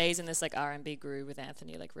just stays in this like R&B groove with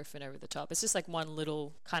Anthony like riffing over the top. It's just like one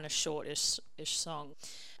little kind of shortish song.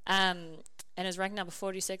 And is ranked number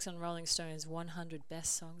 46 on Rolling Stone's 100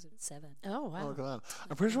 Best Songs of 7. oh wow, Oh, look at that.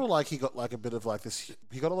 I'm pretty sure like he got like a bit of like this.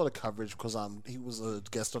 He got a lot of coverage because he was a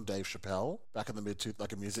guest on Dave Chappelle back in the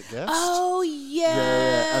like a music guest. oh yes.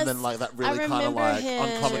 Yeah, and then like that really kind of remember like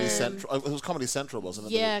on Comedy him. Central. It was Comedy Central, wasn't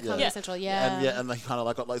it? Yeah, But Comedy Central. Yeah, And they kind of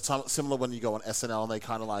like got like similar when you go on SNL and they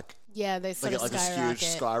kind of like yeah, they they sort get of like this skyrocket.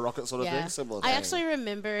 huge skyrocket sort of Yeah. thing. Similar. I thing. actually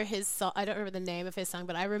remember his song. I don't remember the name of his song,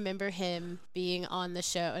 but I remember him being on the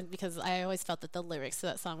show, and because I always felt that the lyrics to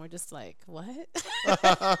that song were just like, what?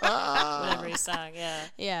 Whatever he sang, yeah.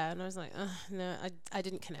 Yeah, and I was like, no, I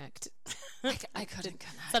didn't connect. I couldn't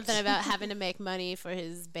connect. Something about having to make money for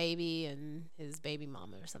his baby and his baby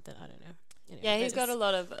mama or something. I don't know. Anyway, Yeah, he's but got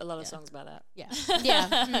a it's- lot of songs about that. Yeah, yeah,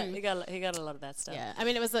 mhm. He got a lot of that stuff. Yeah. I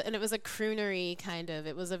mean, it was a croonery kind of.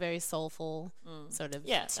 It was a very soulful sort of.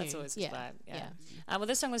 Yeah, that's tune. always his yeah. vibe. Yeah. Yeah. Well,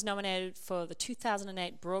 this song was nominated for the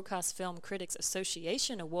 2008 Broadcast Film Critics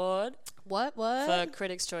Association Award What? for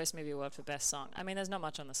Critics' Choice Movie Award for Best Song. I mean, there's not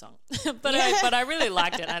much on the song, but I really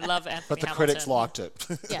liked it. I love Anthony But the Hamilton. critics liked it.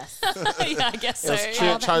 Yes. Yeah, I guess so. was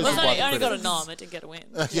Yeah. chosen Well, by it the only got a critics. nom. It didn't get a win.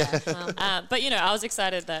 Yeah. But I was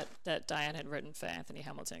excited that Diane had written for Anthony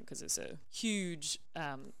Hamilton because it's a huge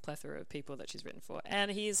plethora of people that she's written for, and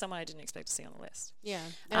he is someone I didn't expect to see on the list. Yeah.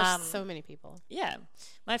 There's so many people. Yeah,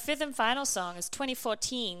 my fifth and final song is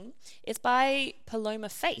 2014. It's by Paloma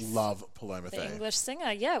Faith. Love Paloma The Faith. English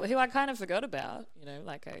singer, yeah, who I kind of forgot about,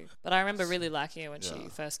 but I remember really liking it when she Yeah.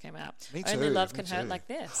 first came out. Me Only too, Love me Can Hurt too. Like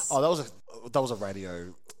This. Oh, that was a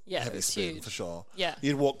radio Yeah, it heavy was spin huge. for sure. Yeah.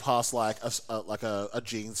 You'd walk past like a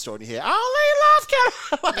jeans store and you hear "Only Love Can."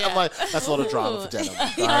 Yeah. I'm like, that's a lot of drama for denim.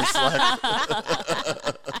 Guys.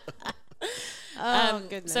 Like, Oh,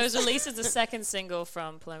 goodness. So it was released as the second single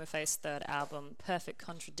from Paloma Faith's third album, Perfect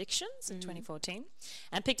Contradictions, in 2014,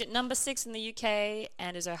 and peaked at number 6 in the UK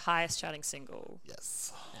and is her highest charting single.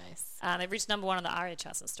 yes. Nice. It reached number 1 on the ARIA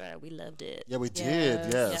charts in Australia. We loved it. Yeah, we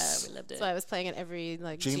did. Yes. Yeah, we loved it. So I was playing at every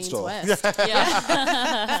Jeans Jeans store. West.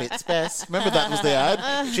 Yeah, Fits best. Remember that was the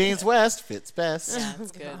ad? Jeans West fits best. yeah,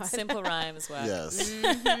 it's good. Simple rhyme as well. Yes.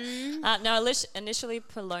 No, initially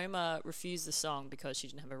Paloma refused the song because she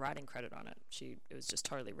didn't have a writing credit on it. It was just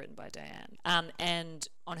totally written by Diane. And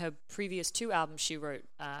on her previous 2 albums, she wrote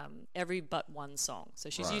every but one song. So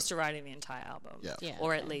she's Right. used to writing the entire album, Yeah. Yeah,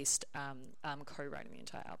 or okay. at least co-writing the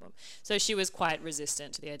entire album. So she was quite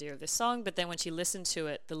resistant to the idea of this song. But then when she listened to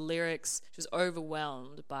it, the lyrics, she was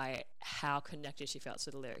overwhelmed by how connected she felt to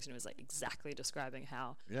the lyrics, and it was like exactly describing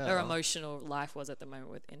how Yeah. her emotional life was at the moment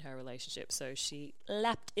within her relationship. So she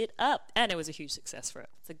lapped it up, and it was a huge success for her.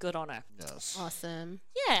 It's a good on her. Yes. Awesome.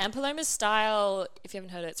 Yeah, and Paloma's style, if you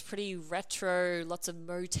haven't heard it, it's pretty retro, lots of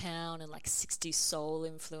Motown and like 60s soul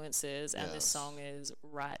influences, and this Yes. song is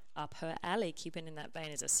right up her alley. Keeping in that vein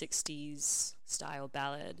is a 60s style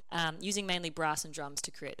ballad, using mainly brass and drums to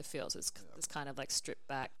create the feels. It's this kind of like stripped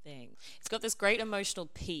back thing. It's got this great emotional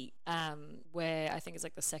peak where I think it's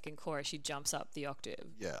like the second chorus, she jumps up the octave.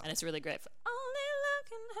 Yeah. And it's really great for Only Love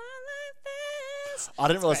Can Hurt Like This. I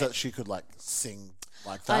didn't realize great. that she could like sing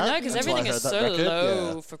like that. I know, because until I everything is heard that so record.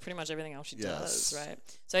 low Yeah. for pretty much everything else she Yes. does, right?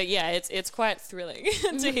 So yeah, it's quite thrilling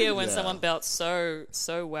to hear when Yeah. someone belts so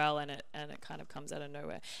well and it kind of comes out of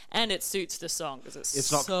nowhere, and it suits the song because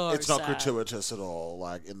It's not sad. gratuitous at all,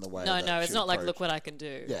 like in the way. No, that it's she not like approached- look what I can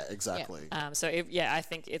do. Yeah, exactly. So I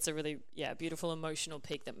think it's a really beautiful emotional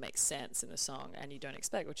peak that makes sense in the song and you don't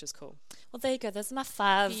expect, which is cool. Well, there you go. There's my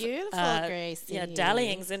 5 Beautiful, Gracie. Yeah,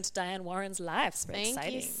 dallyings into Diane Warren's life. It's very Thank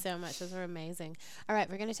exciting. you so much. Those were amazing. All right,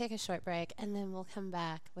 we're going to take a short break, and then we'll come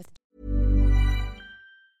back with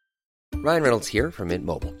Ryan Reynolds here from Mint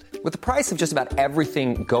Mobile. With the price of just about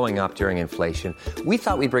everything going up during inflation, we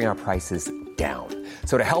thought we'd bring our prices down.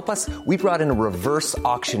 So to help us, we brought in a reverse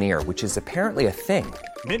auctioneer, which is apparently a thing.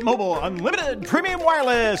 Mint Mobile Unlimited Premium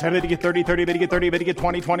Wireless. How to get 30, 30, bit to get 30, bit to get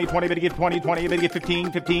 20, 20, 20, bit to get 20, 20, bit to get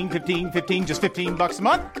 15, 15, 15, 15, just $15 a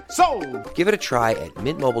month? Sold! Give it a try at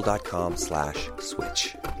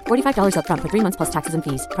mintmobile.com/switch. $45 up front for 3 months plus taxes and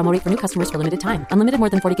fees. Promo rate for new customers for limited time. Unlimited more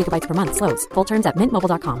than 40 gigabytes per month. Slows full terms at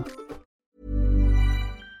mintmobile.com.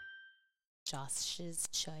 Josh's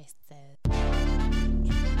Choices.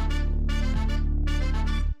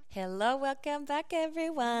 Hello, welcome back,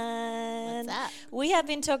 everyone. What's up? We have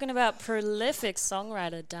been talking about prolific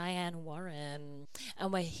songwriter Diane Warren,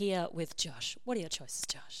 and we're here with Josh. What are your choices,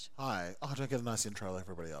 Josh? Hi. Oh, don't get a nice intro like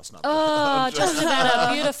everybody else. No. Oh, just about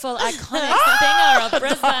a beautiful, iconic singer of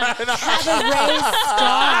Brisbane, cabaret star.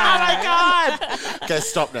 Oh my God! Okay,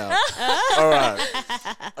 stop now. All right.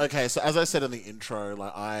 Okay, so as I said in the intro,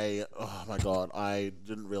 like oh my God, I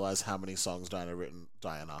didn't realize how many songs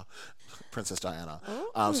Princess Diana.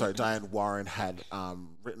 Diane Warren had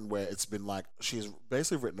written where it's been like, she's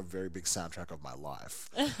basically written a very big soundtrack of my life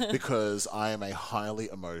because I am a highly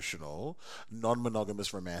emotional,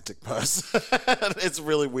 non-monogamous romantic person. It's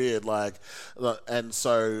really weird. And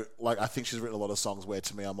so I think she's written a lot of songs where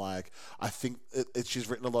to me, I'm like, I think she's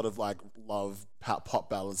written a lot of like love pop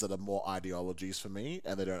ballads that are more ideologies for me,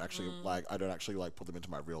 and they don't actually I don't actually put them into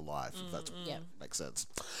my real life, if that makes sense.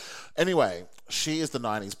 Anyway, she is the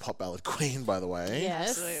 90s pop ballad queen, by the way.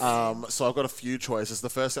 Yes. So I've got a few choices. The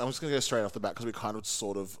first thing, I'm just going to go straight off the bat because we kind of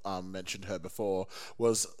sort of mentioned her before,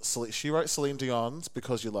 was she wrote Celine Dion's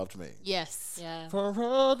Because You Loved Me. Yes. Yeah. For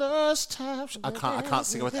all those times. I can't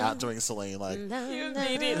sing it without doing Celine. You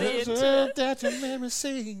immediately into it. That you made me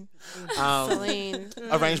sing. Celine.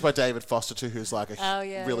 Arranged by David Foster too, who's like a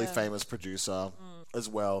yeah, really yeah. famous producer as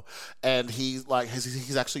well, and he's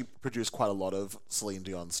actually produced quite a lot of Celine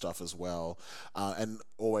Dion stuff as well, and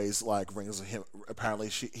always rings him. Apparently,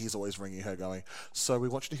 he's always ringing her, going, "So we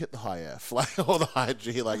want you to hit the high F, or the high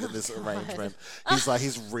G, in this arrangement."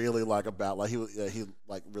 He's really about he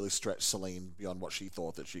really stretched Celine beyond what she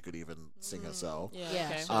thought that she could even sing herself. Yeah.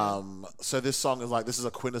 Okay. So this song is this is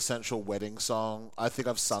a quintessential wedding song. I think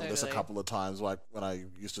I've sung this a Totally. couple of times, when I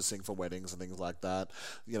used to sing for weddings and things like that.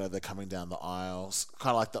 They're coming down the aisles,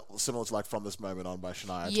 kind of similar to From This Moment On by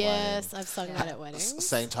Shania Twain. Yes, I've sung that at weddings.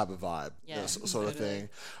 Same type of vibe, Yeah, sort of totally. thing.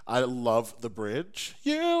 I love the bridge.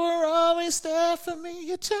 You were always there for me.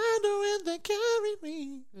 You turned to wind that carried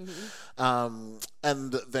me.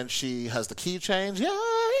 And then she has the key change. Yeah,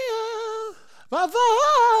 my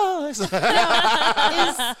voice.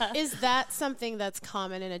 Is that something that's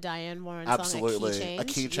common in a Diane Warren song? Absolutely, a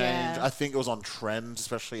key change. Yeah. I think it was on trend,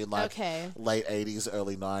 especially in Okay. late 80s,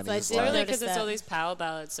 early 90s. did Really, notice because it's that. all these power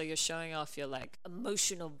ballads, so you're showing off your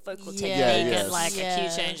emotional vocal Yeah. technique, Yeah, and yes. a key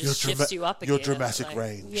change Your just shifts you up again. your It's dramatic like-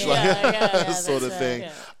 range, Yeah, sort of that's thing.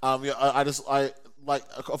 right.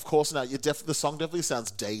 Of course, now the song definitely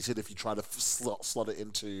sounds dated if you try to slot it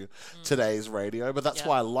into today's radio. But that's Yeah.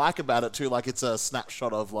 what I like about it too. It's a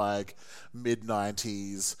snapshot of mid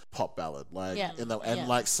 '90s pop ballad.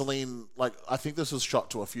 Celine. I think this was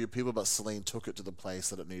shot to a few people, but Celine took it to the place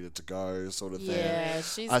that it needed to go, sort of thing. Yeah,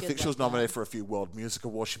 she's I good think she like was that. nominated for a few World Music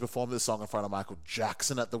Awards. She performed this song in front of Michael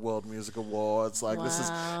Jackson at the World Music Awards. This is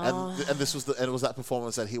and this was it was that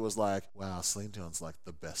performance that he was like, wow, Celine Dion's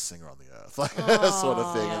the best singer on the earth, sort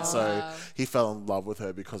of thing. And so he fell in love with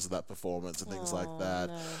her because of that performance and things like that.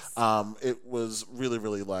 Nice. It was really,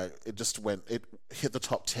 really it hit the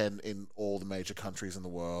top 10 in all the major countries in the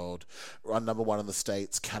world. Run number 1 in the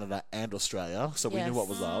States, Canada, and Australia. So we knew Yes. what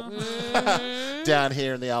was up. Down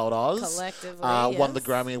here in the old Oz. Collectively, Won the yes.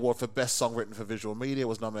 Grammy Award for Best Song Written for Visual Media.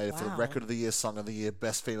 Was nominated for the Record of the Year, Song of the Year,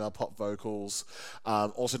 Best Female Pop Vocals.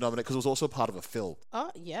 Also nominated because it was also part of a film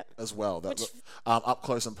Oh, yep. as well. Up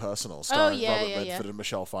Close and Personal, starring Robert Redford and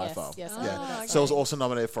Michelle Pfeiffer. Yes, yeah. So it was also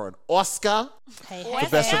nominated for an Oscar for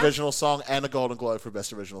Best Original Song and a Golden Globe for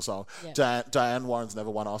Best Original Song. Yeah. Diane Warren's never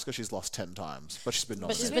won an Oscar. She's lost 10 times, but she's been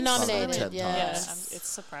nominated. But she's been nominated, 10 yes. times. It's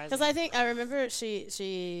surprising. Because I remember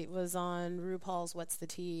she was on RuPaul's What's the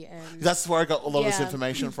Tea, and That's where I got a lot of this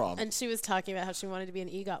information from. And she was talking about how she wanted to be an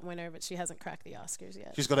EGOT winner, but she hasn't cracked the Oscars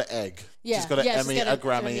yet. She's got an egg. Yeah. She's got an Emmy, a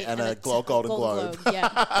Grammy, and a Golden Globe.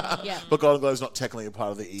 Yeah. But Golden Globe's not technically a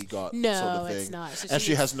part of the EGOT No, sort of thing. it's not. So and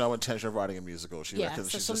she has no intention of writing a musical. She Yeah,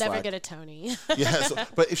 reckons so she's she'll just never like, get a Tony.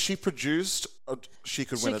 but if she produced, she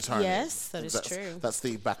could win a Tony. Yes, that is true. That's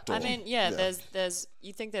the back door. I mean, there's.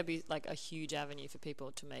 You think there'd be like a huge avenue for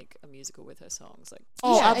people to make a musical with her songs, like?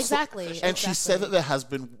 Oh, yeah, absolutely. exactly. And she said that there has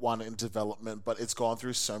been one in development, but it's gone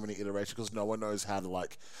through so many iterations because no one knows how to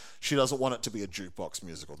like. She doesn't want it to be a jukebox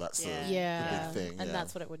musical. That's the big thing. And yeah.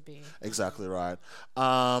 that's what it would be. Exactly right.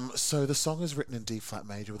 So the song is written in D flat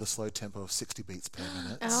major with a slow tempo of 60 beats per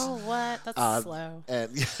minute. Oh, what? That's slow. And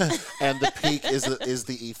and the peak is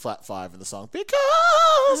the E flat 5 in the song because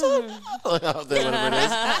whatever it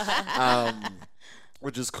is.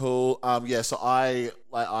 Which is cool. So I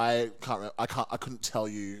couldn't tell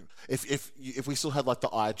you if we still had like the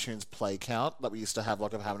iTunes play count that we used to have,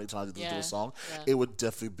 like of how many times we did a song, it would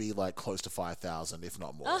definitely be like close to 5,000, if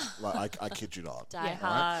not more. Like I kid you not. Die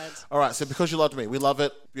hard. All right, so Because You Loved Me, we love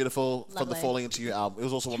it. Beautiful. From the Lovely. Falling Into You album. It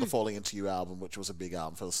was also on the Falling Into You album, which was a big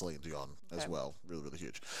album for Celine Dion as well. Really, really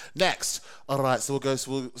huge. Next, all right, so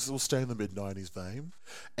we'll stay in the mid-90s vein.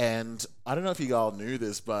 And I don't know if you all knew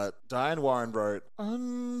this, but Diane Warren wrote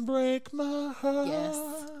Unbreak My Heart. Yes.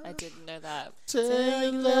 I didn't know that. Till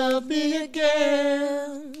you love me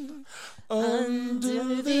again.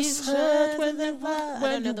 Undo this hurt when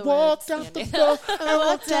you walked out the door. I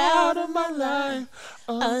walked out of my life.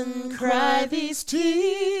 Uncry these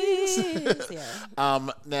tears.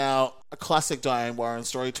 Now, a classic Diane Warren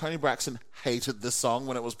story. Toni Braxton hated this song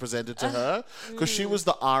when it was presented to her because she was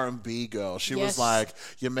the R&B girl. She was like,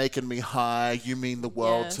 "You're making me high. You mean the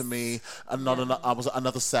world to me." And I was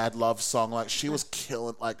another sad love song. Like she was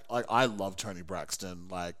killing. Like I love Toni Braxton.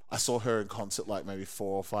 Like I saw her in concert like maybe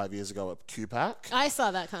 4 or 5 years ago at QPAC. I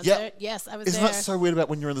saw that concert. Yeah. Yes, I was Isn't there. that so weird about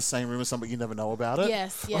when you're in the same room with somebody you never know about it?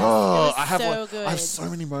 Yes, yes. Oh, It was I have so good. I have so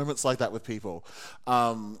many moments like that with people.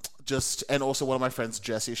 And also one of my friends,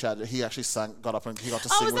 Jesse Shad, he actually got up and he got to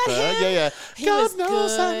sing was with that her. him? Yeah. He God was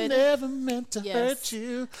knows I good. never meant to Yes. hurt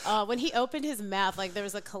you. When he opened his mouth, like there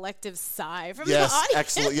was a collective sigh from Yes, the audience.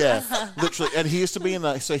 excellent. Yeah, literally. And he used to be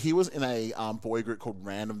he was in a boy group called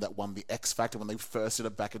Random that won the X Factor when they first did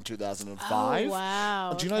it back in 2005. Oh,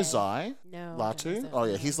 wow. Do you know Zai? No, I don't Latu? know Oh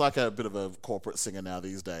yeah, Zai. he's like a bit of a corporate singer now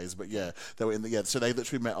these days. But yeah, they were in the so they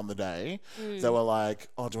literally met on the day. They were like,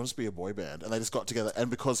 "Oh, do you want us to be a boy band?" And they just got together. And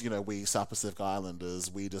because we South Pacific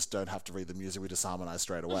Islanders, we just don't have to read the music; we just harmonize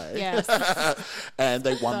straight away. Yes. And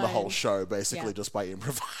they won the whole Fun. show basically Yeah. just by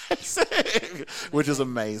improvising, which is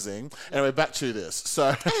amazing. Anyway, back to this.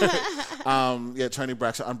 So, Toni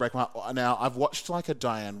Braxton, Unbreak My Heart. Now, I've watched like a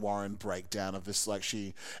Diane Warren breakdown of this. Like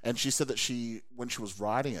she said that when she was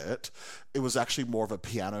writing it, it was actually more of a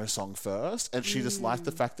piano song first, and she just liked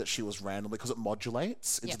the fact that she was randomly because it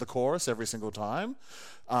modulates into the chorus every single time.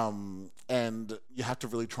 And you have to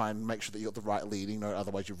really try and make sure that you got the right leading note,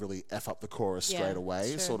 otherwise you really F up the chorus straight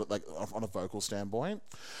away, sure. sort of like on a vocal standpoint.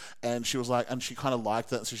 And she was like, and she kind of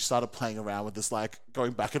liked it, so she started playing around with this, like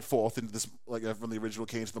going back and forth into this, like from the original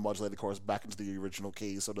key into the modulated chorus, back into the original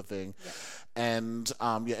key sort of thing. And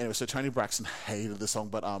anyway, so Toni Braxton hated the song,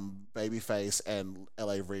 but Babyface and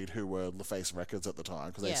L.A. Reid, who were LaFace Records at the time,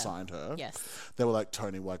 because they signed her, they were like,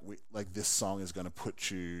 Toni, like this song is going to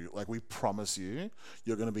put you, like we promise you're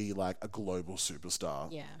going to be like a global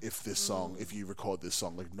superstar if this song, if you record this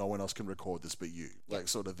song, like no one else can record this but you, like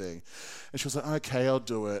sort of thing. And she was like, okay, I'll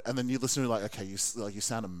do it. And then you listen to it, like, okay, you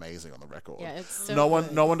sound amazing on the record. Yeah, it's so no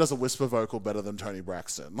good. one does a whisper vocal better than Toni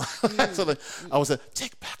Braxton. So I was like,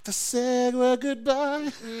 take back the Segway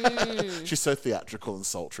goodbye. She's so theatrical and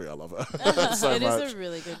sultry. I love her so It much. is a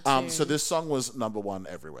really good tune. So this song was #1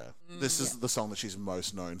 everywhere. This is the song that she's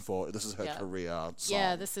most known for. This is her career song.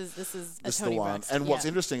 Yeah, this is a This is Toni the one. Braxton. And what's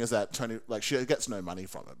interesting is that Toni, like, she gets no money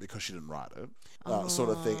from it because she didn't write it, sort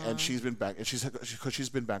of thing. And she's been she's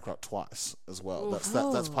been bankrupt twice as well.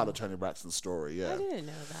 That's part of Toni Braxton's story. Yeah, I didn't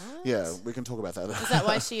know that. yeah, we can talk about that. Is that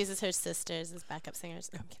why she uses her sisters as backup singers?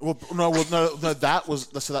 No, I'm kidding. No. That was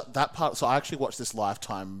that part. So I actually watched this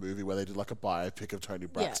Lifetime movie where they did like a biopic of Toni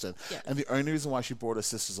Braxton, and the only reason why she brought her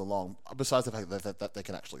sisters along, besides the fact that they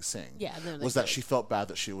can actually sing, was that she felt bad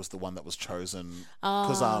that she was the one that was chosen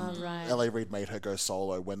because right. L.A. Reid made her go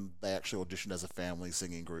solo when they actually auditioned as a family singing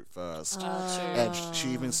singing group first. True. And she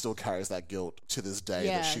even still carries that guilt to this day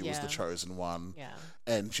that she was the chosen one. Yeah.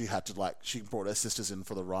 And she had to she brought her sisters in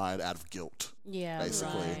for the ride out of guilt. Yeah,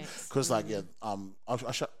 basically, because I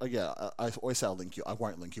always say I'll link you. I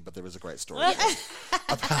won't link you, but there is a great story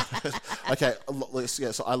about it. Okay,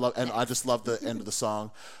 so I love, and I just love the end of the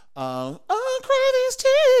song. I'll cry these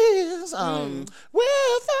tears. Without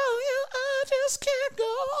you, I just can't go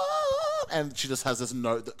on. And she just has this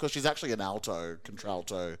note because she's actually an alto,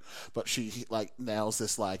 contralto, but she like nails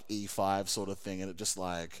this like E5 sort of thing, and it just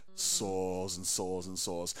like soars and soars and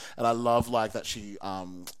soars. And I love like that she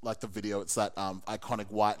like the video. It's that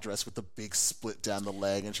iconic white dress with the big split down the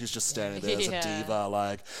leg, and she's just standing there as a diva,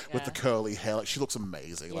 like with the curly hair. Like she looks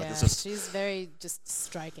amazing. Like it's just she's very just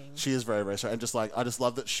striking. She is very, very striking, and just like I just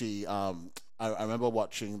love that she. I remember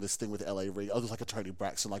watching this thing with L.A. Reid. It was like a Tony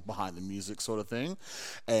Braxton, like behind the music sort of thing.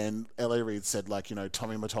 And L.A. Reid said, like, you know,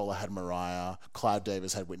 Tommy Mottola had Mariah, Clive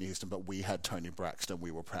Davis had Whitney Houston, but we had Tony Braxton.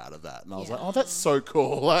 We were proud of that. And I was like, oh, that's so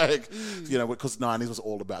cool. Like, you know, because 90s was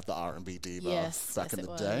all about the R&B diva back in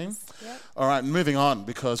the day. Yep. All right, moving on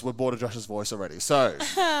because we're bored of Josh's voice already. So,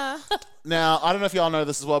 now, I don't know if y'all know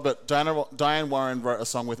this as well, but Diane Warren wrote a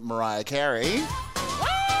song with Mariah Carey.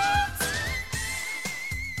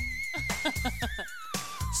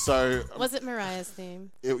 So was it Mariah's theme?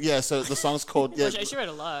 So the song's called. She wrote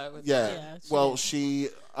a lot. She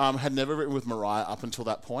had never written with Mariah up until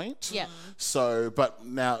that point. Yeah. So, but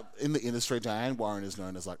now in the industry, Diane Warren is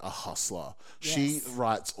known as like a hustler. Yes. She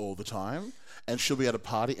writes all the time. And she'll be at a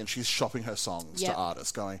party and she's shopping her songs to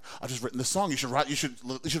artists, going, "I've just written this song. You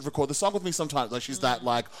should record the song with me sometimes." Like she's that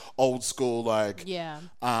like old school like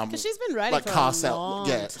because she's been writing like for car a long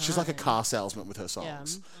time. She's like a car salesman with her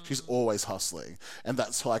songs. She's always hustling, and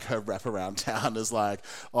that's like her rap around town is like,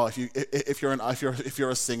 oh, if you're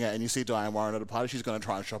a singer and you see Diane Warren at a party, she's going to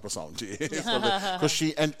try and shop a song to you because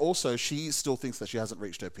she still thinks that she hasn't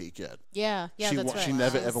reached her peak yet. That's right. She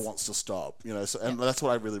never ever wants to stop, you know. So and that's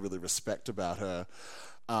what I really really respect about her.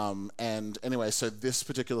 And anyway, so this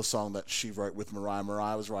particular song that she wrote with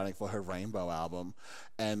Mariah was writing for her Rainbow album.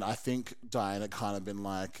 And I think Diane had kind of been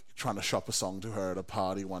like trying to shop a song to her at a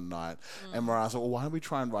party one night. And Mariah said, well, why don't we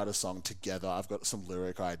try and write a song together? I've got some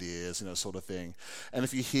lyric ideas, you know, sort of thing. And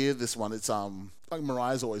if you hear this one, it's like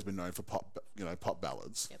Mariah's always been known for pop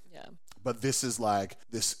ballads. Yep. Yeah. But this is like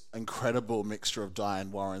this incredible mixture of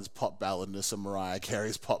Diane Warren's pop balladness and Mariah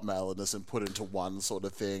Carey's pop melodiness and put into one sort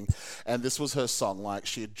of thing. And this was her song. Like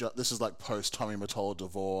this is like post Tommy Mottola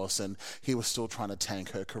divorce, and he was still trying to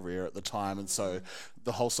tank her career at the time. And so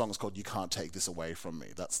the whole song is called "You Can't Take This Away From Me."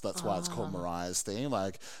 That's why it's called Mariah's theme.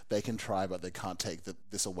 Like they can try, but they can't take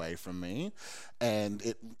this away from me. And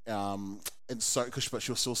it but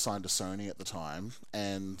she was still signed to Sony at the time,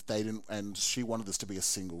 and they didn't. And she wanted this to be a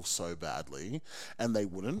single so badly, and they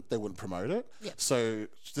wouldn't promote it. Yep. So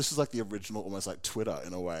this is like the original, almost like Twitter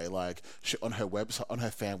in a way. Like on her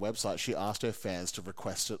fan website, she asked her fans to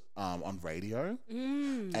request it on radio,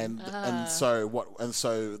 and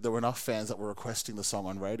so there were enough fans that were requesting the song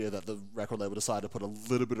on radio that the record label decided to put a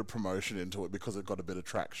little bit of promotion into it because it got a bit of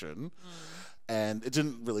traction. And it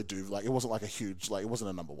didn't really do, like, it wasn't like a huge, like, it wasn't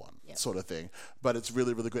a number one sort of thing. But it's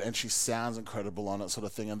really, really good. And she sounds incredible on it sort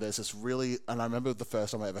of thing. And there's this really, and I remember the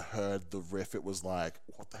first time I ever heard the riff, it was like,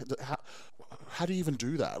 what the, how do you even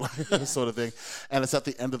do that? Like, sort of thing. And it's at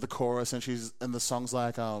the end of the chorus, and the song's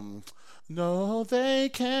like, no, they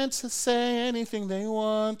can't say anything they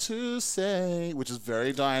want to say, which is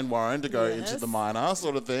very Diane Warren to go into the minor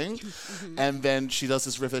sort of thing. And then she does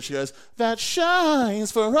this riff that she goes, that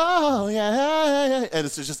shines for all, and it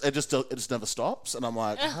just never stops. And I'm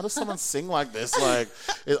like, how does someone sing like this? Like,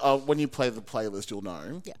 when you play the playlist, you'll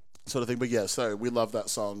know. Yeah. Sort of thing. But yeah, so we love that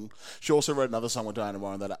song. She also wrote another song with Diana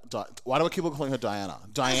Warren why do I keep calling her Diana?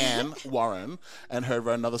 Diane Warren, and her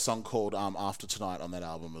wrote another song called After Tonight on that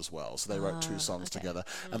album as well. So they wrote two songs together,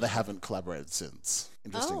 and they haven't collaborated since,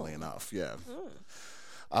 interestingly enough. Yeah.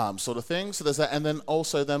 Sort of thing. So there's that. And then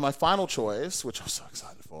also my final choice, which I'm so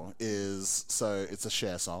excited for, it's a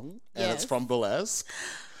Cher song, and it's from Burlesque.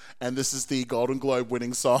 And this is the Golden Globe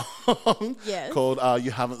winning song called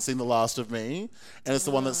You Haven't Seen the Last of Me. And it's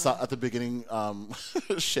the one that's at the beginning,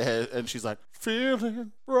 Cher, and she's like,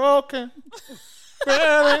 feeling broken,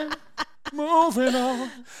 feeling moving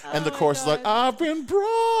on. And the chorus is like, I've been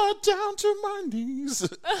brought down to my knees.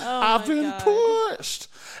 I've been pushed.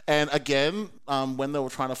 And again, when they were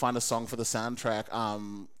trying to find a song for the soundtrack,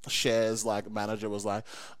 Cher's like manager was like,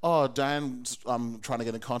 "Oh, Diane's trying to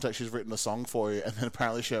get in contact. She's written a song for you." And then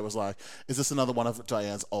apparently Cher was like, "Is this another one of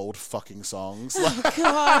Diane's old fucking songs?" Like,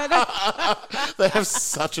 God. they have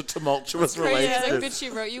such a tumultuous Crazy. relationship. But she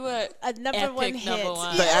wrote you a number epic one hit. number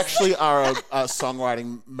one. They actually are a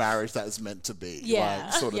songwriting marriage that is meant to be, Yeah.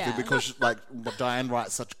 like, sort of Yeah. thing, because like Diane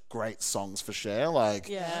writes such great songs for Cher, like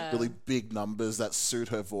Yeah. really big numbers that suit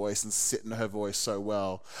her voice and sit in her voice so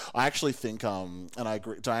well. I actually think, and I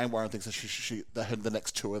agree, Diane Warren thinks that the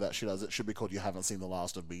next tour that she does, it should be called "You Haven't Seen the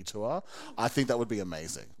Last of Me" tour. I think that would be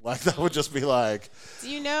amazing. Like that would just be like, Do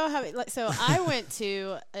you know how? So I went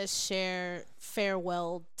to a Cher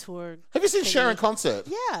farewell tour. have you seen Cher in thingy. concert?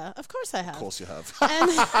 Yeah, of course I have. Of course you have. And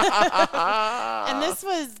this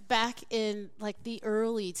was back in like the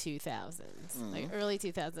early 2000s, like early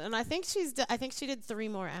 2000s, and I think I think she did 3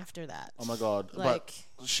 more after that. Oh my god! Like-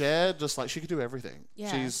 but Cher, just like she could do everything.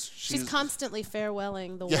 Yeah, She's constantly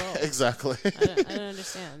farewelling the yeah, world. exactly. I don't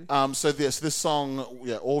understand. So this song,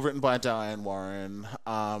 yeah, all written by Diane Warren.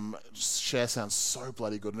 Cher sounds so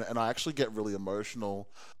bloody good, and I actually get really emotional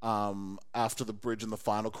after the bridge and the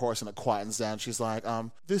final chorus, and it quietens down. She's like,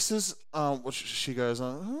 "This is what she goes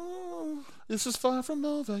on." "Oh, this is far from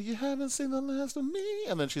over. You haven't seen the last of me."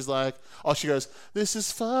 And then she's like, she goes, "This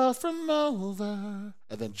is far from over."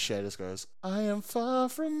 And then Cher just goes, "I am far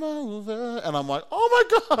from over." And I'm like, oh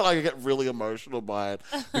my God. Like, I get really emotional by it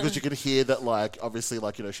because you can hear that, like, obviously,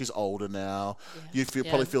 like, you know, she's older now. You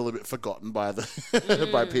probably feel a bit forgotten by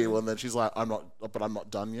by people. And then she's like, I'm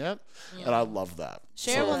not done yet. And I love that.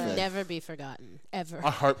 Cher sort of will thing. never be forgotten, ever. I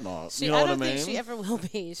hope not. She, you know I what I don't mean? think she ever will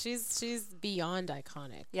be. She's beyond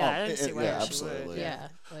iconic. Yeah, I don't see why yeah, she absolutely. would. Yeah,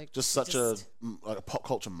 like Just such a pop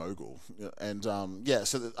culture mogul, and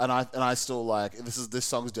so and I still like this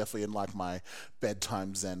song's definitely in like my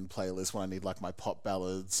bedtime zen playlist when I need like my pop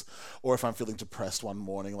ballads, or if I'm feeling depressed one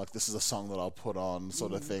morning, like this is a song that I'll put on,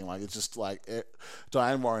 sort of thing. Like it's just like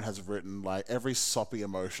Diane Warren has written like every soppy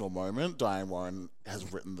emotional moment. Diane Warren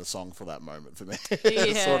has written the song for that moment for me,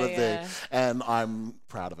 sort of thing, and I'm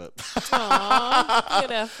proud of it. Aww,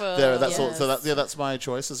 beautiful. There, that's all. Yes. So that's my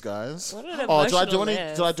choices, guys. What an did I do emotional any?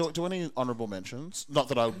 list. Did I do any honorable mentions? Not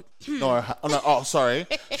that I. No. Oh, sorry.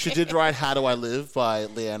 She did write "How Do I Live" by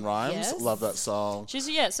Leanne Rimes. Yes. Love that song.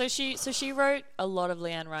 So she wrote a lot of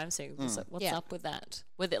Leanne Rimes songs. So what's Yeah. up with that?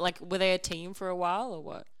 Were they a team for a while or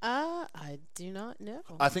what? I do not know.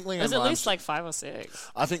 I think Leanne There's at Rimes. least like 5 or 6.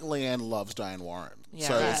 I think Leanne loves Diane Warren. Yeah,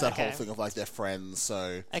 so right, it's that whole okay. thing of like they're friends.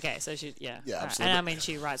 So Okay, so she Yeah, alright. absolutely. And I mean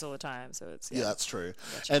she writes all the time, so it's yeah, that's true.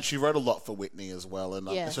 And she wrote a lot for Whitney as well, and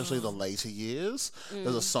Yeah. especially the later years.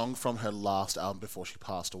 There's a song from her last album before she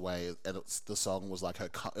passed away, and the song was like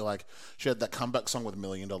like she had that comeback song with $1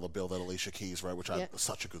 Million Bill that Alicia Keys wrote, which Yeah.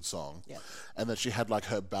 such a good song. Yeah. And then she had like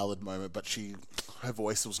her ballad moment, but her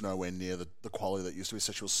voice was nowhere near the quality that used to be,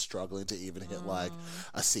 so she was struggling to even hit like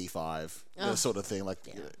a C5, sort of thing. Like,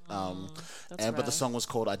 but the song was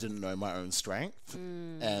called "I Didn't Know My Own Strength,"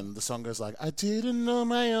 and the song goes like, "I didn't know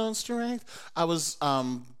my own strength. I was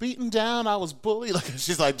beaten down. I was bullied." Like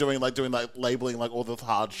she's like doing labeling like all the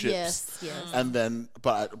hardships. Yes. And then,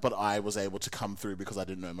 but I was able to come through because I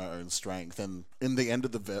didn't know my own strength. And in the end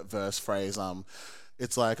of the verse phrase,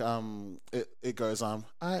 it's like it goes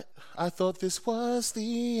I thought this was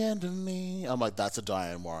the end of me. I'm like, that's a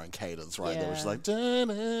Diane Warren cadence right there, which is like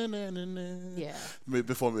Yeah.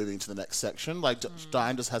 before moving to the next section. Like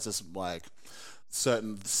Diane just has this like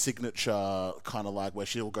certain signature kind of like where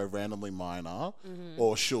she'll go randomly minor,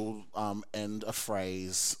 or she'll end a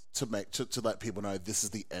phrase to let people know this is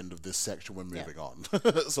the end of this section, we're moving on,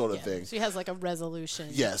 sort of thing. She has like a resolution.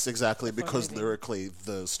 Yes, exactly, because moving. lyrically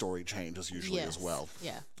the story changes usually as well.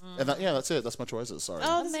 Yeah. And that's it. That's my choices. Sorry.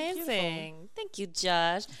 Oh, this is beautiful. Amazing. Thank you,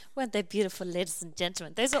 Josh. Weren't they beautiful, ladies and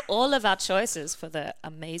gentlemen? Those are all of our choices for the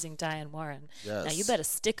amazing Diane Warren. Yes. Now, you better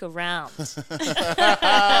stick around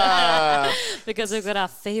because we've got our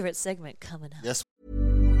favorite segment coming up. Yes.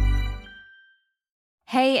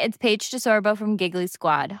 Hey, it's Paige DeSorbo from Giggly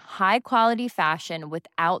Squad. High quality fashion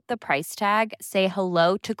without the price tag. Say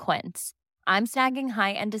hello to Quince. I'm snagging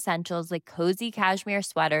high-end essentials like cozy cashmere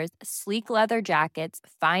sweaters, sleek leather jackets,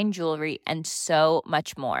 fine jewelry, and so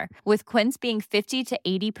much more. With Quince being 50 to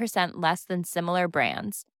 80% less than similar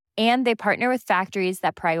brands. And they partner with factories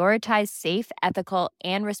that prioritize safe, ethical,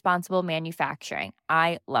 and responsible manufacturing.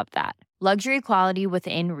 I love that. Luxury quality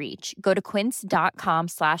within reach. Go to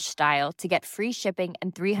quince.com/style to get free shipping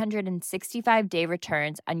and 365-day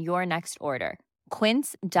returns on your next order.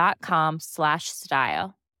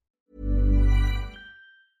 Quince.com/style.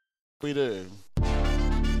 We do.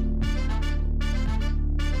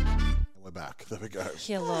 We're we're back. There we go.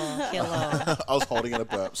 Hello. I was holding in a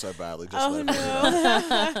burp so badly. Just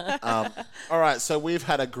all right, so we've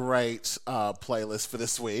had a great playlist for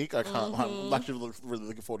this week. I'm actually really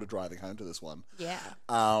looking forward to driving home to this one. Yeah.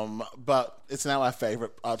 But it's now our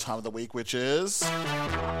favorite time of the week, which is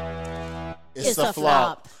It's the a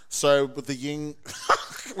flop. So with the yin,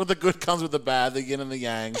 with the good comes with the bad, the yin and the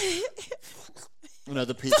yang. You know,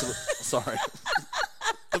 the pizza. Sorry.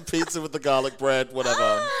 The pizza with the garlic bread,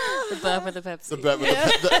 whatever. The burp with the Pepsi. The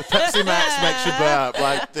Pepsi Max makes you burp.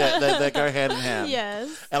 Like, they go hand in hand.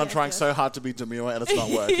 Yes. And I'm trying so hard to be demure, and it's not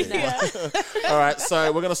working. All right, so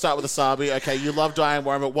we're going to start with Asabi. Okay, you love Diane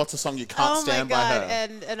Warren, but what's a song you can't stand by her?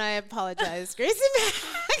 And I apologize. Gracie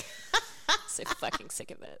Mack. So fucking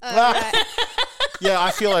sick of it. Yeah,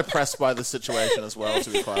 I feel oppressed by the situation as well, to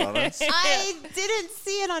be quite honest. I didn't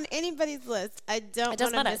see it on anybody's list. I don't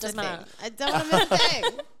want to miss a thing. matter. I don't want to miss a thing.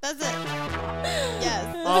 That's it.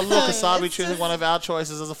 Yes. Oh, look, Asabi choosing one of our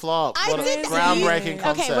choices as a flop. What a groundbreaking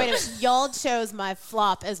concept. Okay, wait a minute. Y'all chose my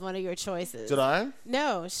flop as one of your choices. Did I?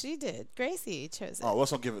 No, she did. Gracie chose it. Oh,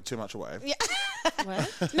 let's not give it too much away. Yeah.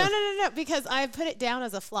 What? No, because I put it down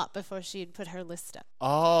as a flop before she'd put her list up.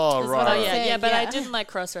 Oh, Is what right. I'm Oh, saying, yeah, but I yeah. didn't like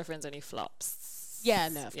cross-reference any flops. Yeah,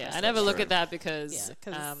 no. Of Yeah, course I not. never look at that because Yeah,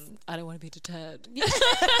 'cause- I don't want to be deterred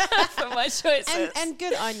from my choices. And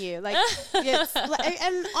good on you. Like, it's,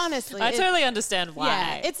 and honestly, I it- totally understand why.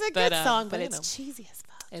 Yeah, it's a good song, but you it's know, cheesy as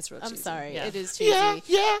fuck. it's real I'm cheesy. sorry, Yeah. it is cheesy.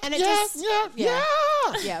 And it just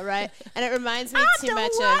yeah, right. And it reminds me too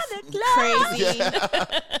much of Crazy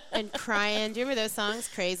and Crying. Do you remember those songs?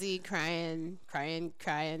 Crazy, Crying,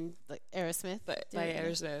 like Aerosmith. By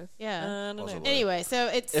Aerosmith. Yeah. I don't know. Possibly. Anyway, so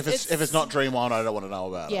If it's not Dream On, I don't want to know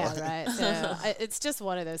about yeah, it. right. So it's just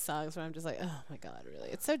one of those songs where I'm just like, oh my god, really?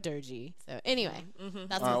 It's so dirgy. So anyway, that's All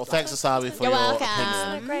right, my well, flop. thanks, Asabi, for You're your welcome.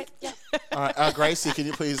 opinion. Great. Yeah. All right, Gracie, can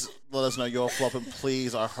you please let us know your flop? And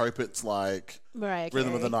please, I hope it's like Mariah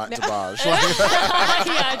Rhythm of the Carey. Night No. to Barge. Like,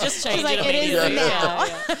 Yeah, just change like, it it is immediately. now.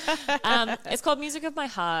 Yeah. It's called Music of My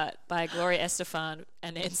Heart by Gloria Estefan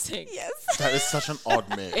and NSYNC. Yes. that is such an odd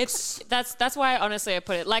mix. That's why honestly I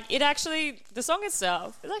put it like it actually the song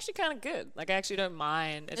itself is actually kind of good. Like I actually don't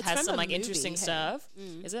mind. It It's has from some a like movie, interesting hey. stuff.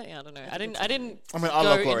 Is it? Yeah, I don't know. I didn't. I mean, I go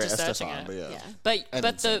love Gloria into searching Estefan, it. but yeah. Yeah. But And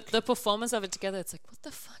the performance of it together, it's like what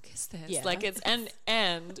the fuck is this? Yeah. Like it's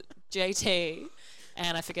and JT.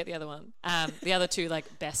 And I forget the other one. The other two like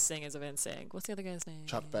best singers of NSYNC. What's the other guy's name?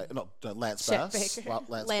 Lance Chet Bass. Baker.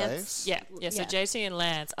 Lance Lance. Bass. Yeah. So Yeah. JT and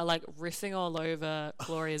Lance are like riffing all over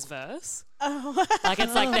Gloria's verse. Oh. Like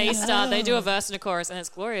it's like they do a verse and a chorus, and it's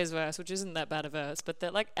Gloria's verse, which isn't that bad a verse. But they're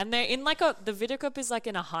like, and they're in like the video clip is like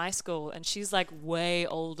in a high school, and she's like way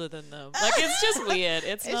older than them. Like it's just weird.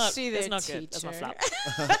 It's Is not. she It's their not good. That's my teacher?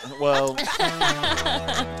 flop. Well,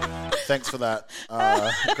 thanks for that,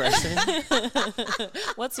 Gracie.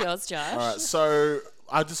 What's yours, Josh? All right, so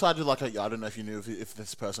I decided, I don't know if you knew if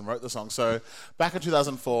this person wrote the song. So back in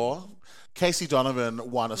 2004, Casey Donovan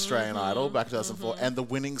won Australian Idol back in 2004, and the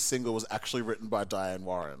winning single was actually written by Diane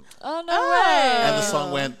Warren. Oh no way! And the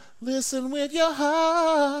song went, listen with your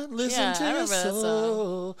heart, listen Yeah, to I your remember that song.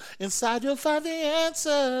 soul. Inside you'll find the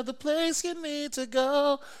answer, the place you need to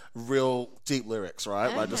go. Real deep lyrics,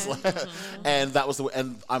 right? Like just and that was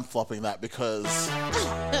and I'm flopping that because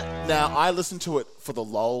now I listened to it for the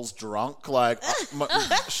lols drunk. Like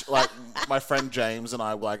my friend James and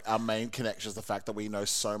I, like our main connection is the fact that we know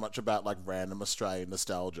so much about like random Australian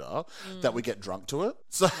nostalgia that we get drunk to it.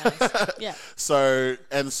 So Yeah. So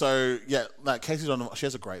like Casey Donovan, she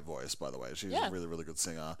has a great voice, by the way. She's a really, really good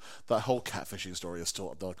singer. The whole catfishing story is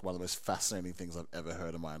still like one of the most fascinating things I've ever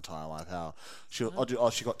heard in my entire life. How she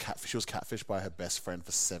she was catfished by her best friend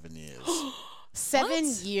for 7 years. 7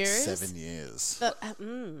 years. 7 years. But,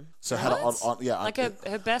 So had Like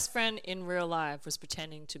her best friend in real life was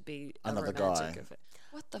pretending to be Another a romantic guy. of it.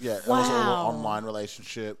 What the yeah, fuck? it was all an Wow. online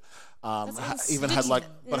relationship. Even had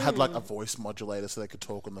like a voice modulator so they could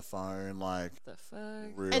talk on the phone. Like The fuck?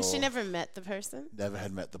 real. and she never met the person. Never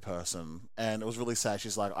had met the person, and it was really sad.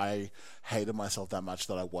 She's like, I hated myself that much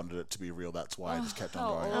that I wanted it to be real. That's why I just kept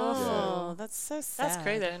on going. Oh, that's so sad. That's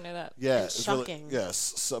crazy. I didn't know that. Yeah, And it's really- shocking. yes.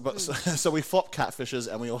 So we flop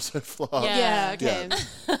catfishes, and we also flop. Yeah. Okay.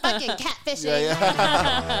 Fucking catfishing.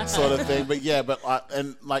 Yeah, sort of thing. But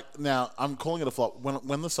now I'm calling it a flop.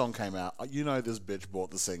 When the song came out, you know, this bitch bought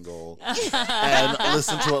the single. People and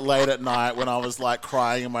listened to it late at night when I was like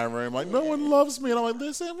crying in my room, like, no one loves me. And I'm like,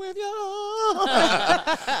 listen with you.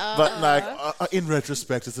 But like, in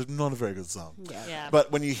retrospect, it's not a very good song. Yeah.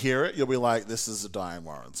 But when you hear it, you'll be like, this is a Diane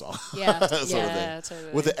Warren song. Yeah. sort of thing.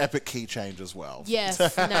 Totally. With the epic key change as well. Yes,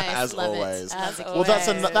 nice. As Love always. it. Well,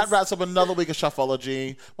 that wraps up another week of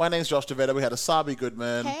Shuffleology. My name's Josh DeVetta. We had Asabi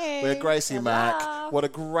Goodman. Hey. We had Gracie Mack. What a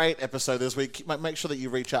great episode this week. Make sure that you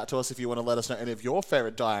reach out to us if you want to let us know any of your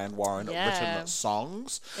favorite Diane Warren written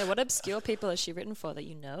songs. Yeah, what obscure people has she written for that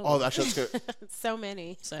you know? Oh, actually, that's good. So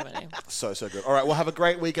many. So many. So good. All right, well, have a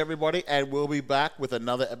great week, everybody, and we'll be back with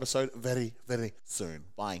another episode very, very soon.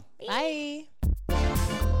 Bye. Bye.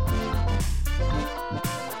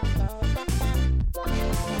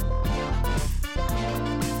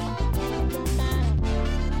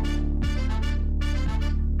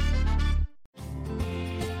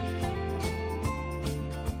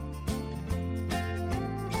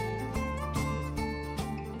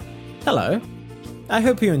 Hello. I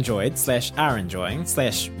hope you enjoyed / are enjoying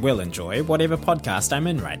 / will enjoy whatever podcast I'm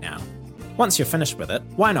in right now. Once you're finished with it,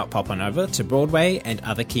 why not pop on over to Broadway and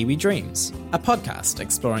Other Kiwi Dreams, a podcast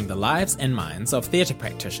exploring the lives and minds of theatre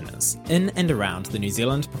practitioners in and around the New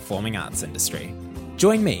Zealand performing arts industry.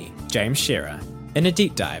 Join me, James Shearer, in a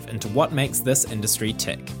deep dive into what makes this industry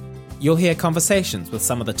tick. You'll hear conversations with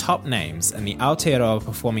some of the top names in the Aotearoa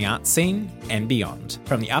performing arts scene and beyond,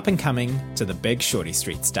 from the up-and-coming to the big Shorty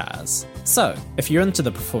Street stars. So, if you're into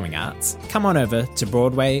the performing arts, come on over to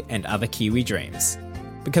Broadway and Other Kiwi Dreams.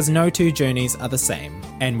 Because no two journeys are the same,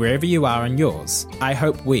 and wherever you are in yours, I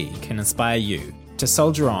hope we can inspire you to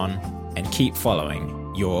soldier on and keep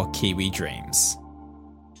following your Kiwi dreams.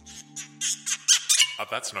 A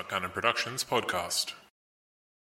That's Not Canon Productions podcast.